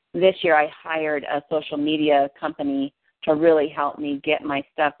this year I hired a social media company to really help me get my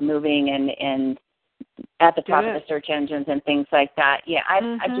stuff moving and at the top of the search engines and things like that. Yeah,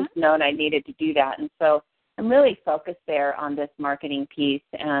 I've just known I needed to do that. And so I'm really focused there on this marketing piece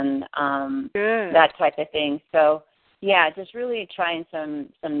and that type of thing. So, yeah, just really trying some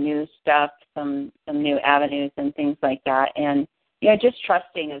new stuff, some new avenues and things like that. And, yeah, just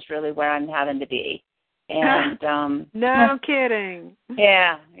trusting is really where I'm having to be. And no kidding.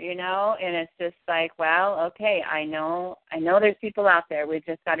 Yeah, and it's just like, well, okay, I know there's people out there. We've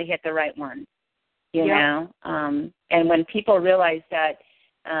just got to hit the right ones, you know. And when people realize that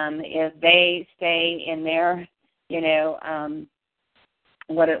if they stay in their,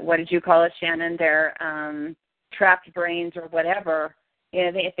 what did you call it, Shannon? Their trapped brains or whatever.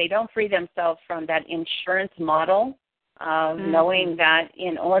 If they don't free themselves from that insurance model of knowing that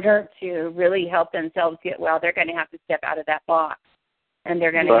in order to really help themselves get well, they're going to have to step out of that box, and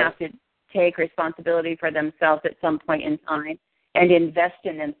they're going to have to take responsibility for themselves at some point in time and invest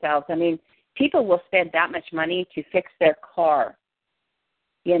in themselves. I mean, people will spend that much money to fix their car,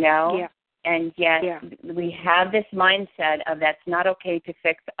 and yet we have this mindset of that's not okay to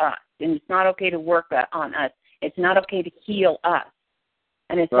fix us, and it's not okay to work on us. It's not okay to heal us.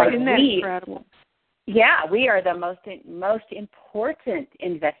 And it's like Isn't that incredible? Yeah, we are the most important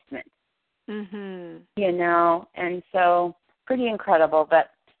investment. And so pretty incredible. But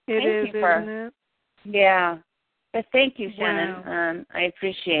isn't it? Yeah. But thank you, Shannon. Wow. I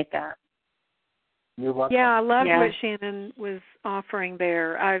appreciate that. You're welcome. Yeah, I love what Shannon was offering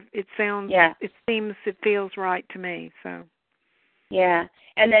there. It feels right to me. So. Yeah.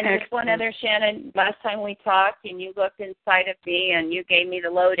 And then just one other, Shannon, last time we talked and you looked inside of me and you gave me the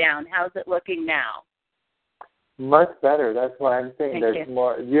lowdown. How's it looking now? Much better. That's why I'm saying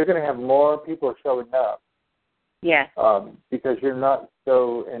more. You're going to have more people showing up. Yeah. Because you're not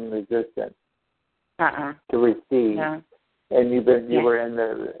so in resistance to receive. No. And you were in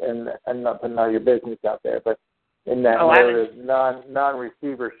I'm not putting all your business out there, but in that mode of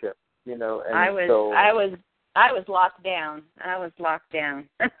non-receivership, And I was locked down.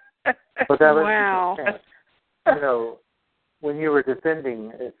 But that was, when you were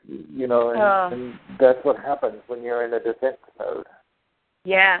defending, and that's what happens when you're in a defense mode.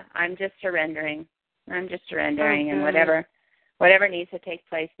 Yeah, I'm just surrendering. And whatever needs to take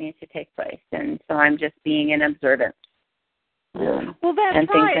place needs to take place. And so I'm just being in observance. Yeah. Well, that's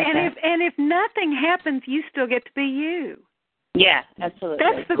right. And if nothing happens, you still get to be you. Yeah, absolutely.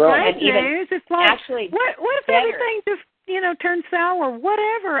 That's the great news. It's like, actually, what if everything just, turns sour?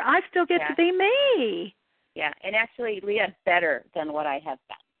 Whatever. I still get to be me. Yeah, and actually, Leah, better than what I have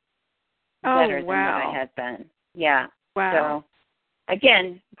been. Oh, better than what I have been. Yeah. Wow. So,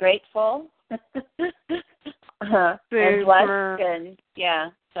 again, grateful. And blessed. And,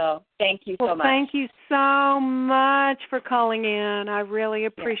 so thank you so much. Thank you so much for calling in. I really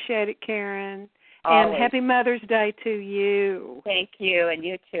appreciate it, Karen. Always. And happy Mother's Day to you. Thank you, and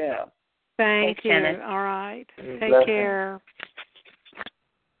you too. Thank you. Shannon. All right. Take care.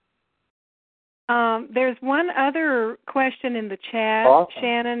 There's one other question in the chat,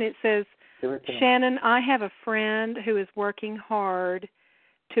 Shannon. It says, Shannon, I have a friend who is working hard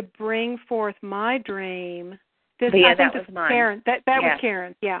to bring forth my dream. That was mine. Karen. That was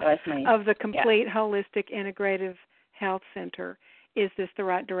Karen, That was me. of the Complete Holistic Integrative Health Center. Is this the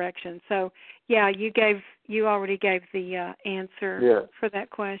right direction? So, you already gave the answer for that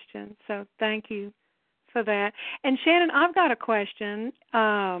question. So thank you for that. And Shannon, I've got a question,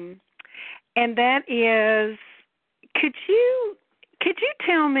 and that is, could you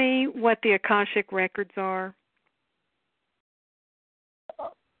tell me what the Akashic records are?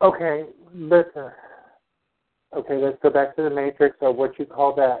 Okay, listen. Okay, let's go back to the matrix of what you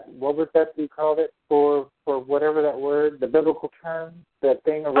call that. What was that you called it for whatever that word, the biblical term, that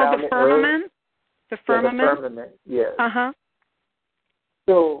thing around the firmament? earth? The firmament? Yeah, the firmament, yes. Uh-huh.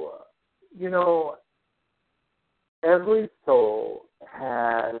 So, every soul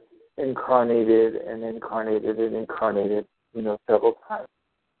has incarnated and incarnated and incarnated, several times.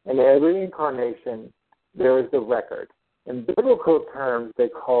 And every incarnation, there is a record. In biblical terms, they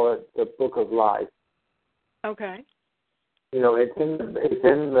call it the Book of Life. Okay. It's in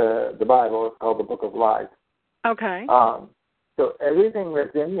the Bible. It's called the Book of Life. Okay. So everything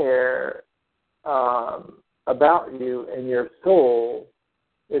that's in there about you and your soul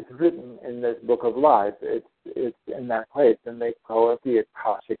is written in this Book of Life. It's in that place, and they call it the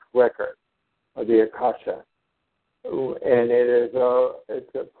Akashic Record, or the Akasha. And it's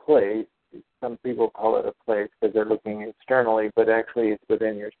a place. Some people call it a place because they're looking externally, but actually it's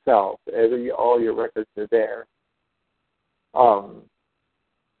within yourself. All your records are there.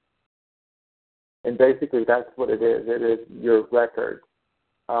 And basically that's what it is. It is your record.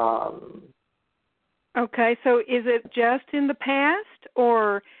 Okay, so is it just in the past,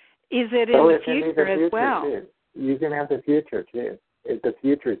 or is it in the future as well? Too. You can have the future, too. The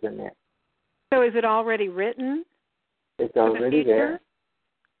future's in there. So is it already written? It's already there.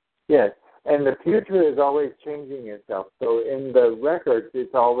 Yes, and the future is always changing itself. So in the records,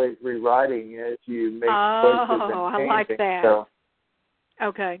 it's always rewriting as you make choices and changing. I like that. So,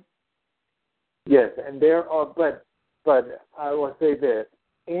 okay. Yes, and there are, but I will say this.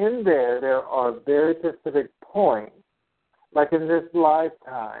 In there are very specific points, like in this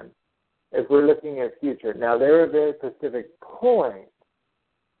lifetime, if we're looking at future. Now, there are very specific points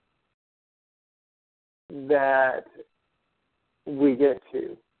that we get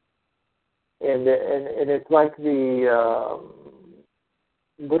to. And it's like the,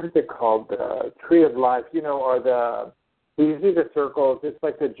 what is it called, the tree of life, or you see the circles, it's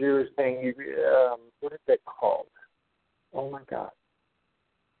like the Jewish thing, what is it called? Oh my God.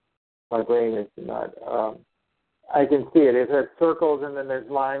 My brain is not, I can see it. It has circles, and then there's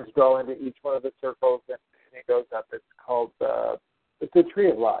lines draw into each one of the circles, and it goes up. It's called, it's a tree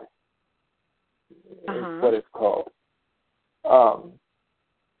of life. Is what it's called.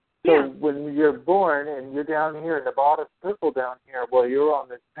 So when you're born and you're down here in the bottom circle down here, well, you're on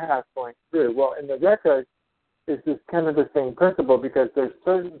this path going through. Well, in the record, it's just kind of the same principle, because there's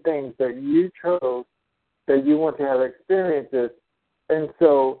certain things that you chose that you want to have experiences. And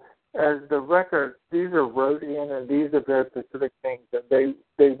so as the records, these are wrote in, and these are very specific things, and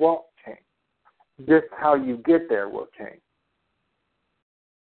they won't change. Just how you get there will change.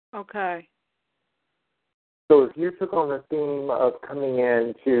 Okay. So if you took on the theme of coming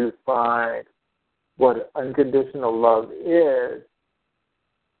in to find what unconditional love is,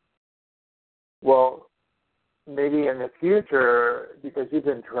 well, maybe in the future, because you've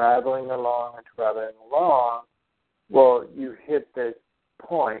been traveling along, well, you hit this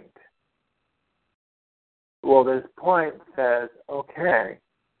point. Well, this point says, okay,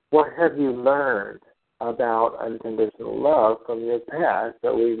 what have you learned about unconditional love from your past?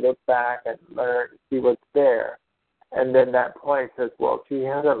 So we look back and learn, see what's there. And then that point says, well, she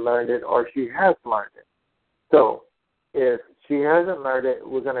hasn't learned it, or she has learned it. So if she hasn't learned it,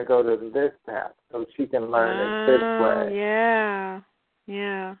 we're going to go to this path so she can learn it this way.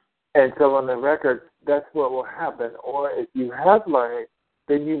 Yeah. And so on the record, that's what will happen. Or if you have learned it,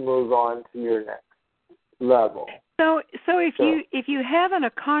 then you move on to your next level. So if you have an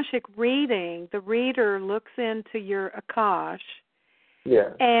Akashic reading, the reader looks into your Akash,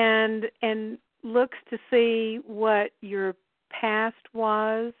 and looks to see what your past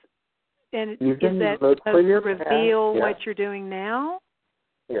was, and you can is that look for your reveal past, what you're doing now?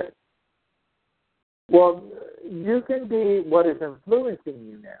 Yes. Well, you can be what is influencing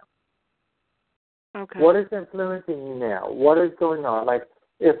you now. Okay. What is influencing you now? What is going on? Like,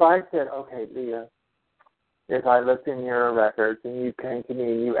 if I said, okay, Leah, if I looked in your records and you came to me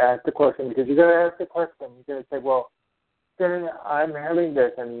and you asked the question, because you're going to ask the question, you're going to say, well, then I'm having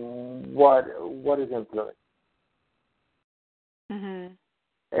this, and what is influencing? Mm-hmm.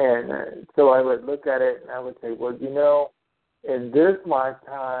 And so I would look at it and I would say, well, in this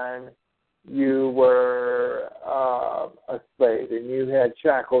lifetime, you were a slave and you had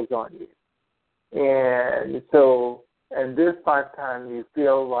shackles on you. And so in this lifetime, you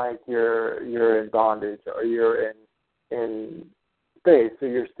feel like you're in bondage, or you're in space, so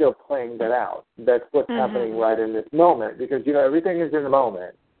you're still playing that out. That's what's happening right in this moment, because, everything is in the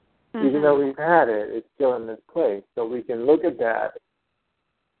moment. Even though we've had it, it's still in this place. So we can look at that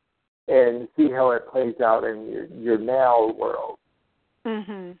and see how it plays out in your now world.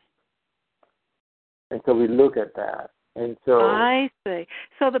 Mm-hmm. And so we look at that. And so I see.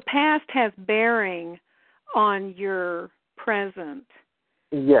 So the past has bearing on your present.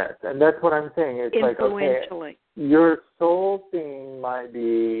 Yes, and that's what I'm saying. It's like, influentially. Okay, your soul theme might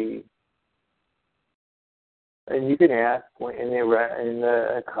be and you can ask in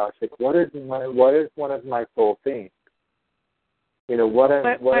the Akashic, what is one of my soul themes? You know, what is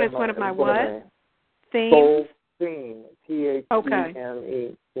one of my what? Themes? Soul theme,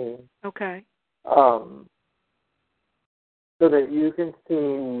 THEME theme. Okay. So that you can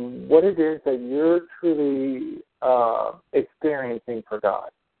see what it is that you're truly experiencing for God.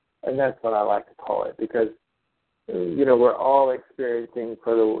 And that's what I like to call it, because, you know, we're all experiencing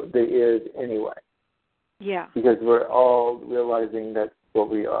for the is anyway. Yeah. Because we're all realizing that's what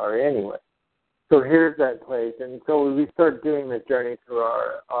we are anyway. So here's that place. And so we start doing this journey through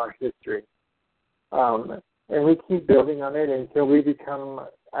our history. And we keep building on it until we become,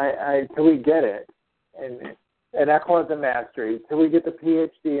 until we get it. And I call it the mastery, till we get the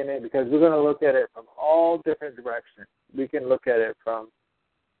PhD in it, because we're going to look at it from all different directions. We can look at it from,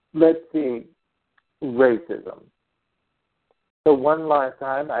 let's see, racism. So one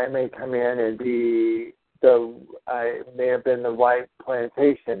lifetime I may come in and be I may have been the white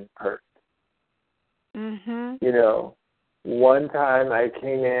plantation person. Mm-hmm. You know, one time I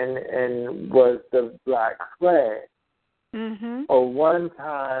came in and was the black slave. Mm-hmm. Or one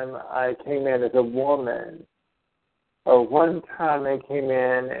time I came in as a woman. Or one time I came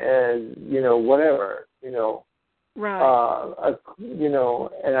in as, you know, whatever, you know. Right. You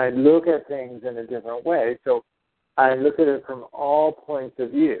know, and I look at things in a different way. So I look at it from all points of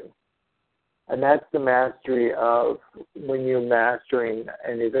view. And that's the mastery of when you're mastering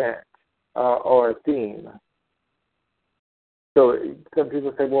an event or a theme. So some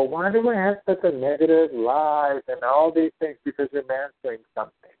people say, well, why do I have such a negative life and all these things? Because you're mastering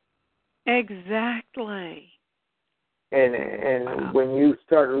something. Exactly. And when you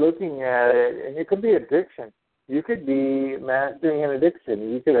start looking at it, and it could be addiction. You could be mastering an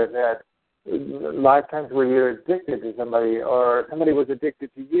addiction. You could have had lifetimes where you're addicted to somebody, or somebody was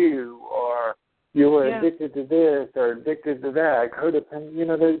addicted to you, or you were addicted to this or addicted to that. Codependent. You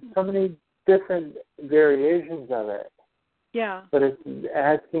know, there's so many different variations of it. Yeah. But it's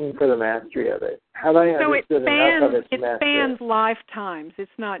asking for the mastery of it. Have I understood enough of it to master it? It spans lifetimes.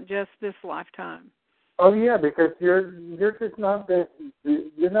 It's not just this lifetime. Oh yeah, because you're just not this.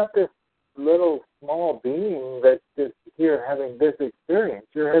 You're not this little small being that's just here having this experience.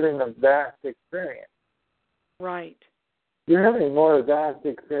 You're having a vast experience. Right. You're having more vast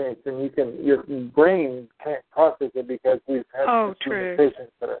experience than you can. Your brain can't process it because we've had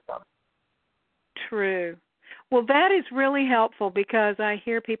limitations put us on. True. Well, that is really helpful, because I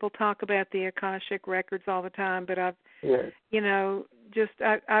hear people talk about the Akashic records all the time, but I've, you know, just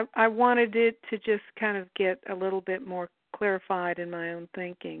I wanted it to just kind of get a little bit more clarified in my own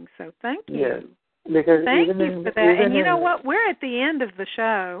thinking. So thank you. Yes. Because thank you for that. And you know what? We're at the end of the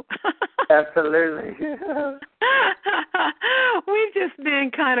show. Absolutely. We've just been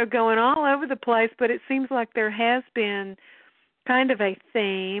kind of going all over the place, but it seems like there has been kind of a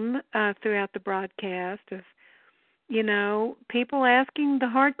theme throughout the broadcast of, you know, people asking the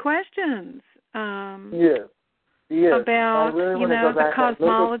hard questions. Yes. About, you know, the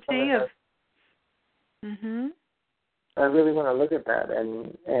cosmology of. Mm-hmm. I really want to look at that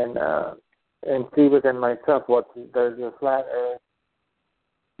and see within myself there's a flat Earth.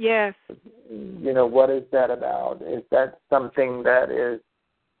 Yes. You know, what is that about? Is that something that is,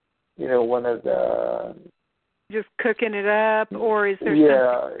 you know, one of the just cooking it up, or is there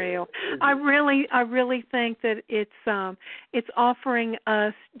something real? I really think that it's offering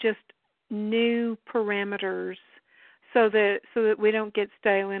us just new parameters so that we don't get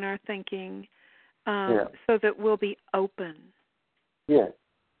stale in our thinking, so that we'll be open. Yes.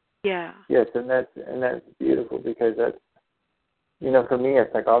 Yeah. Yes, and that's beautiful, because that's, you know, for me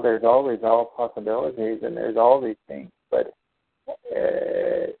it's like, there's always all possibilities and there's all these things, but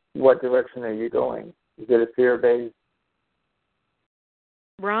what direction are you going? Is it a fear-based?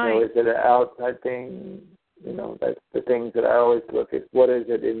 Right. Or is it an outside thing? You know, that's the things that I always look at. What is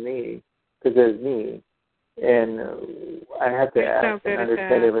it in me? Because there's me. And I have to ask and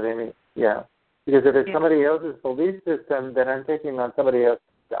understand everything. Yeah. Because if it's somebody else's belief system, then I'm taking on somebody else's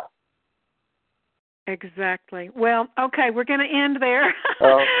stuff. Exactly. Well, okay, we're going to end there.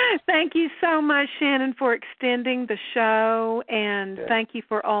 Thank you so much, Shannon, for extending the show, and thank you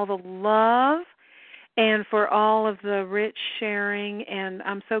for all the love and for all of the rich sharing. And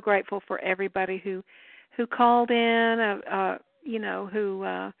I'm so grateful for everybody who called in, you know, who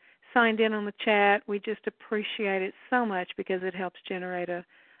signed in on the chat. We just appreciate it so much, because it helps generate a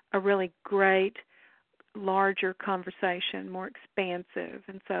really great, larger conversation, more expansive.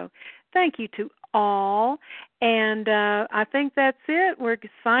 And so thank you to all. And I think that's it. We're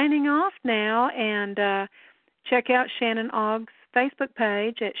signing off now. And check out Shannon Ogg's Facebook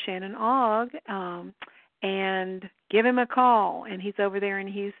page at Shannon Ogg. and give him a call, and he's over there in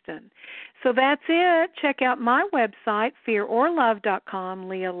Houston. So that's it. Check out my website, fearorlove.com,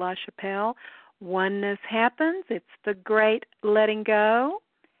 Leah LaChapelle. Oneness happens. It's the great letting go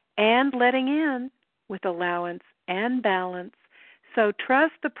and letting in with allowance and balance. So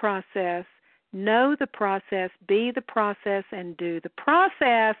trust the process, know the process, be the process, and do the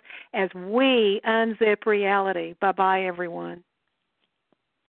process as we unzip reality. Bye-bye, everyone.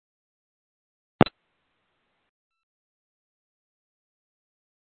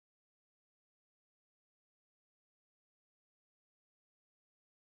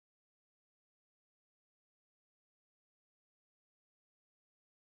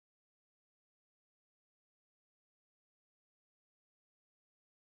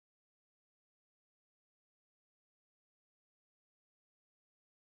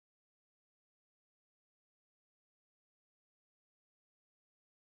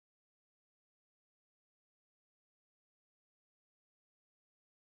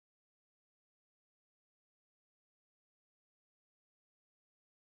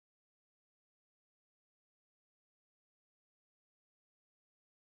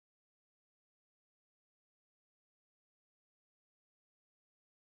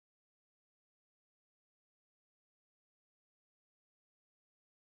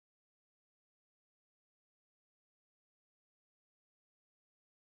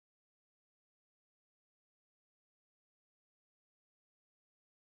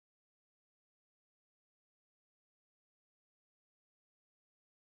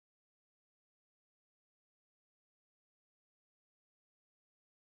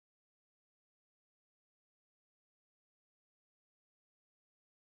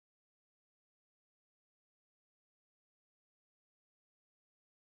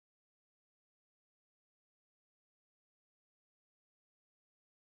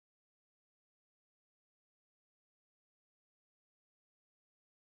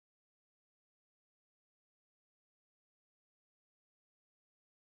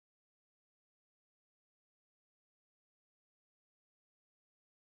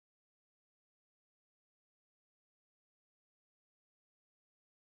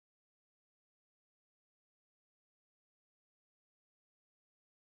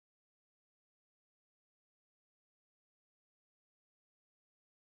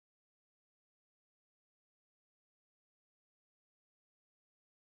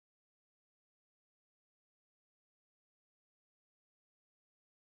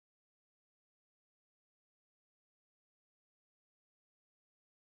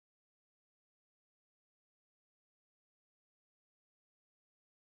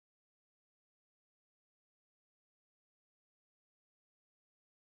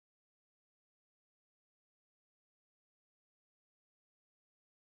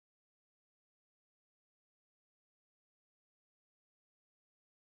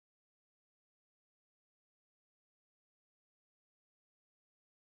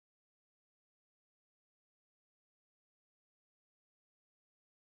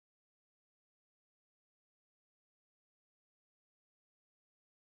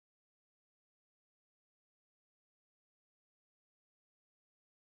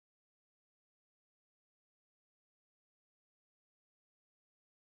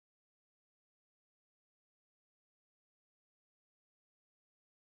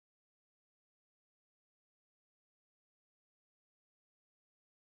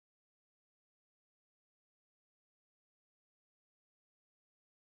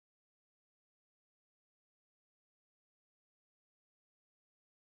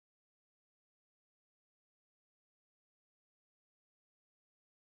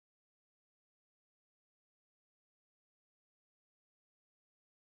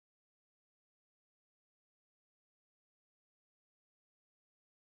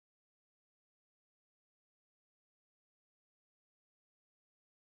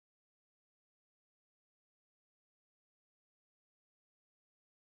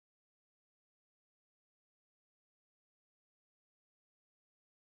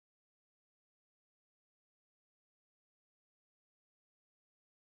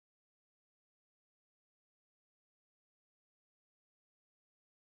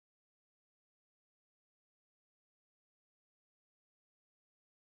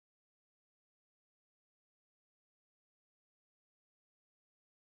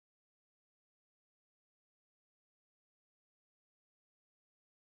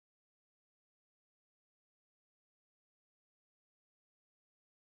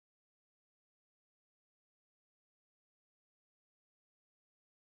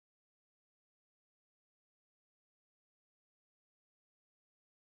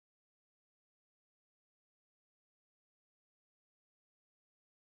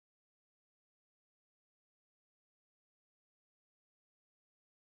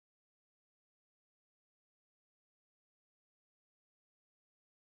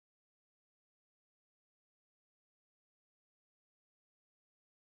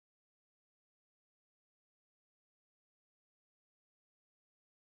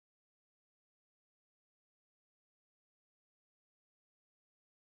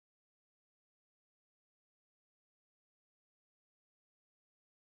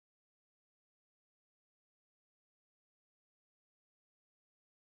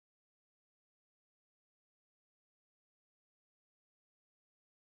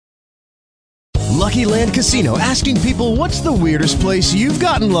 Lucky Land Casino, asking people, what's the weirdest place you've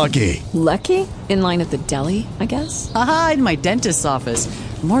gotten lucky? Lucky? In line at the deli, I guess? Aha, in my dentist's office.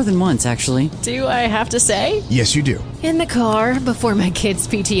 More than once, actually. Do I have to say? Yes, you do. In the car before my kids'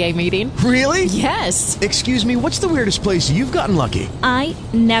 PTA meeting. Really? Yes. Excuse me, what's the weirdest place you've gotten lucky? I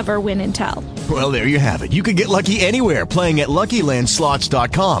never win and tell. Well, there you have it. You can get lucky anywhere, playing at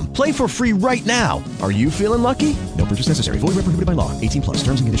LuckyLandSlots.com. Play for free right now. Are you feeling lucky? No purchase necessary. Void where prohibited by law. 18+.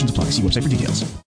 Terms and conditions apply. See website for details.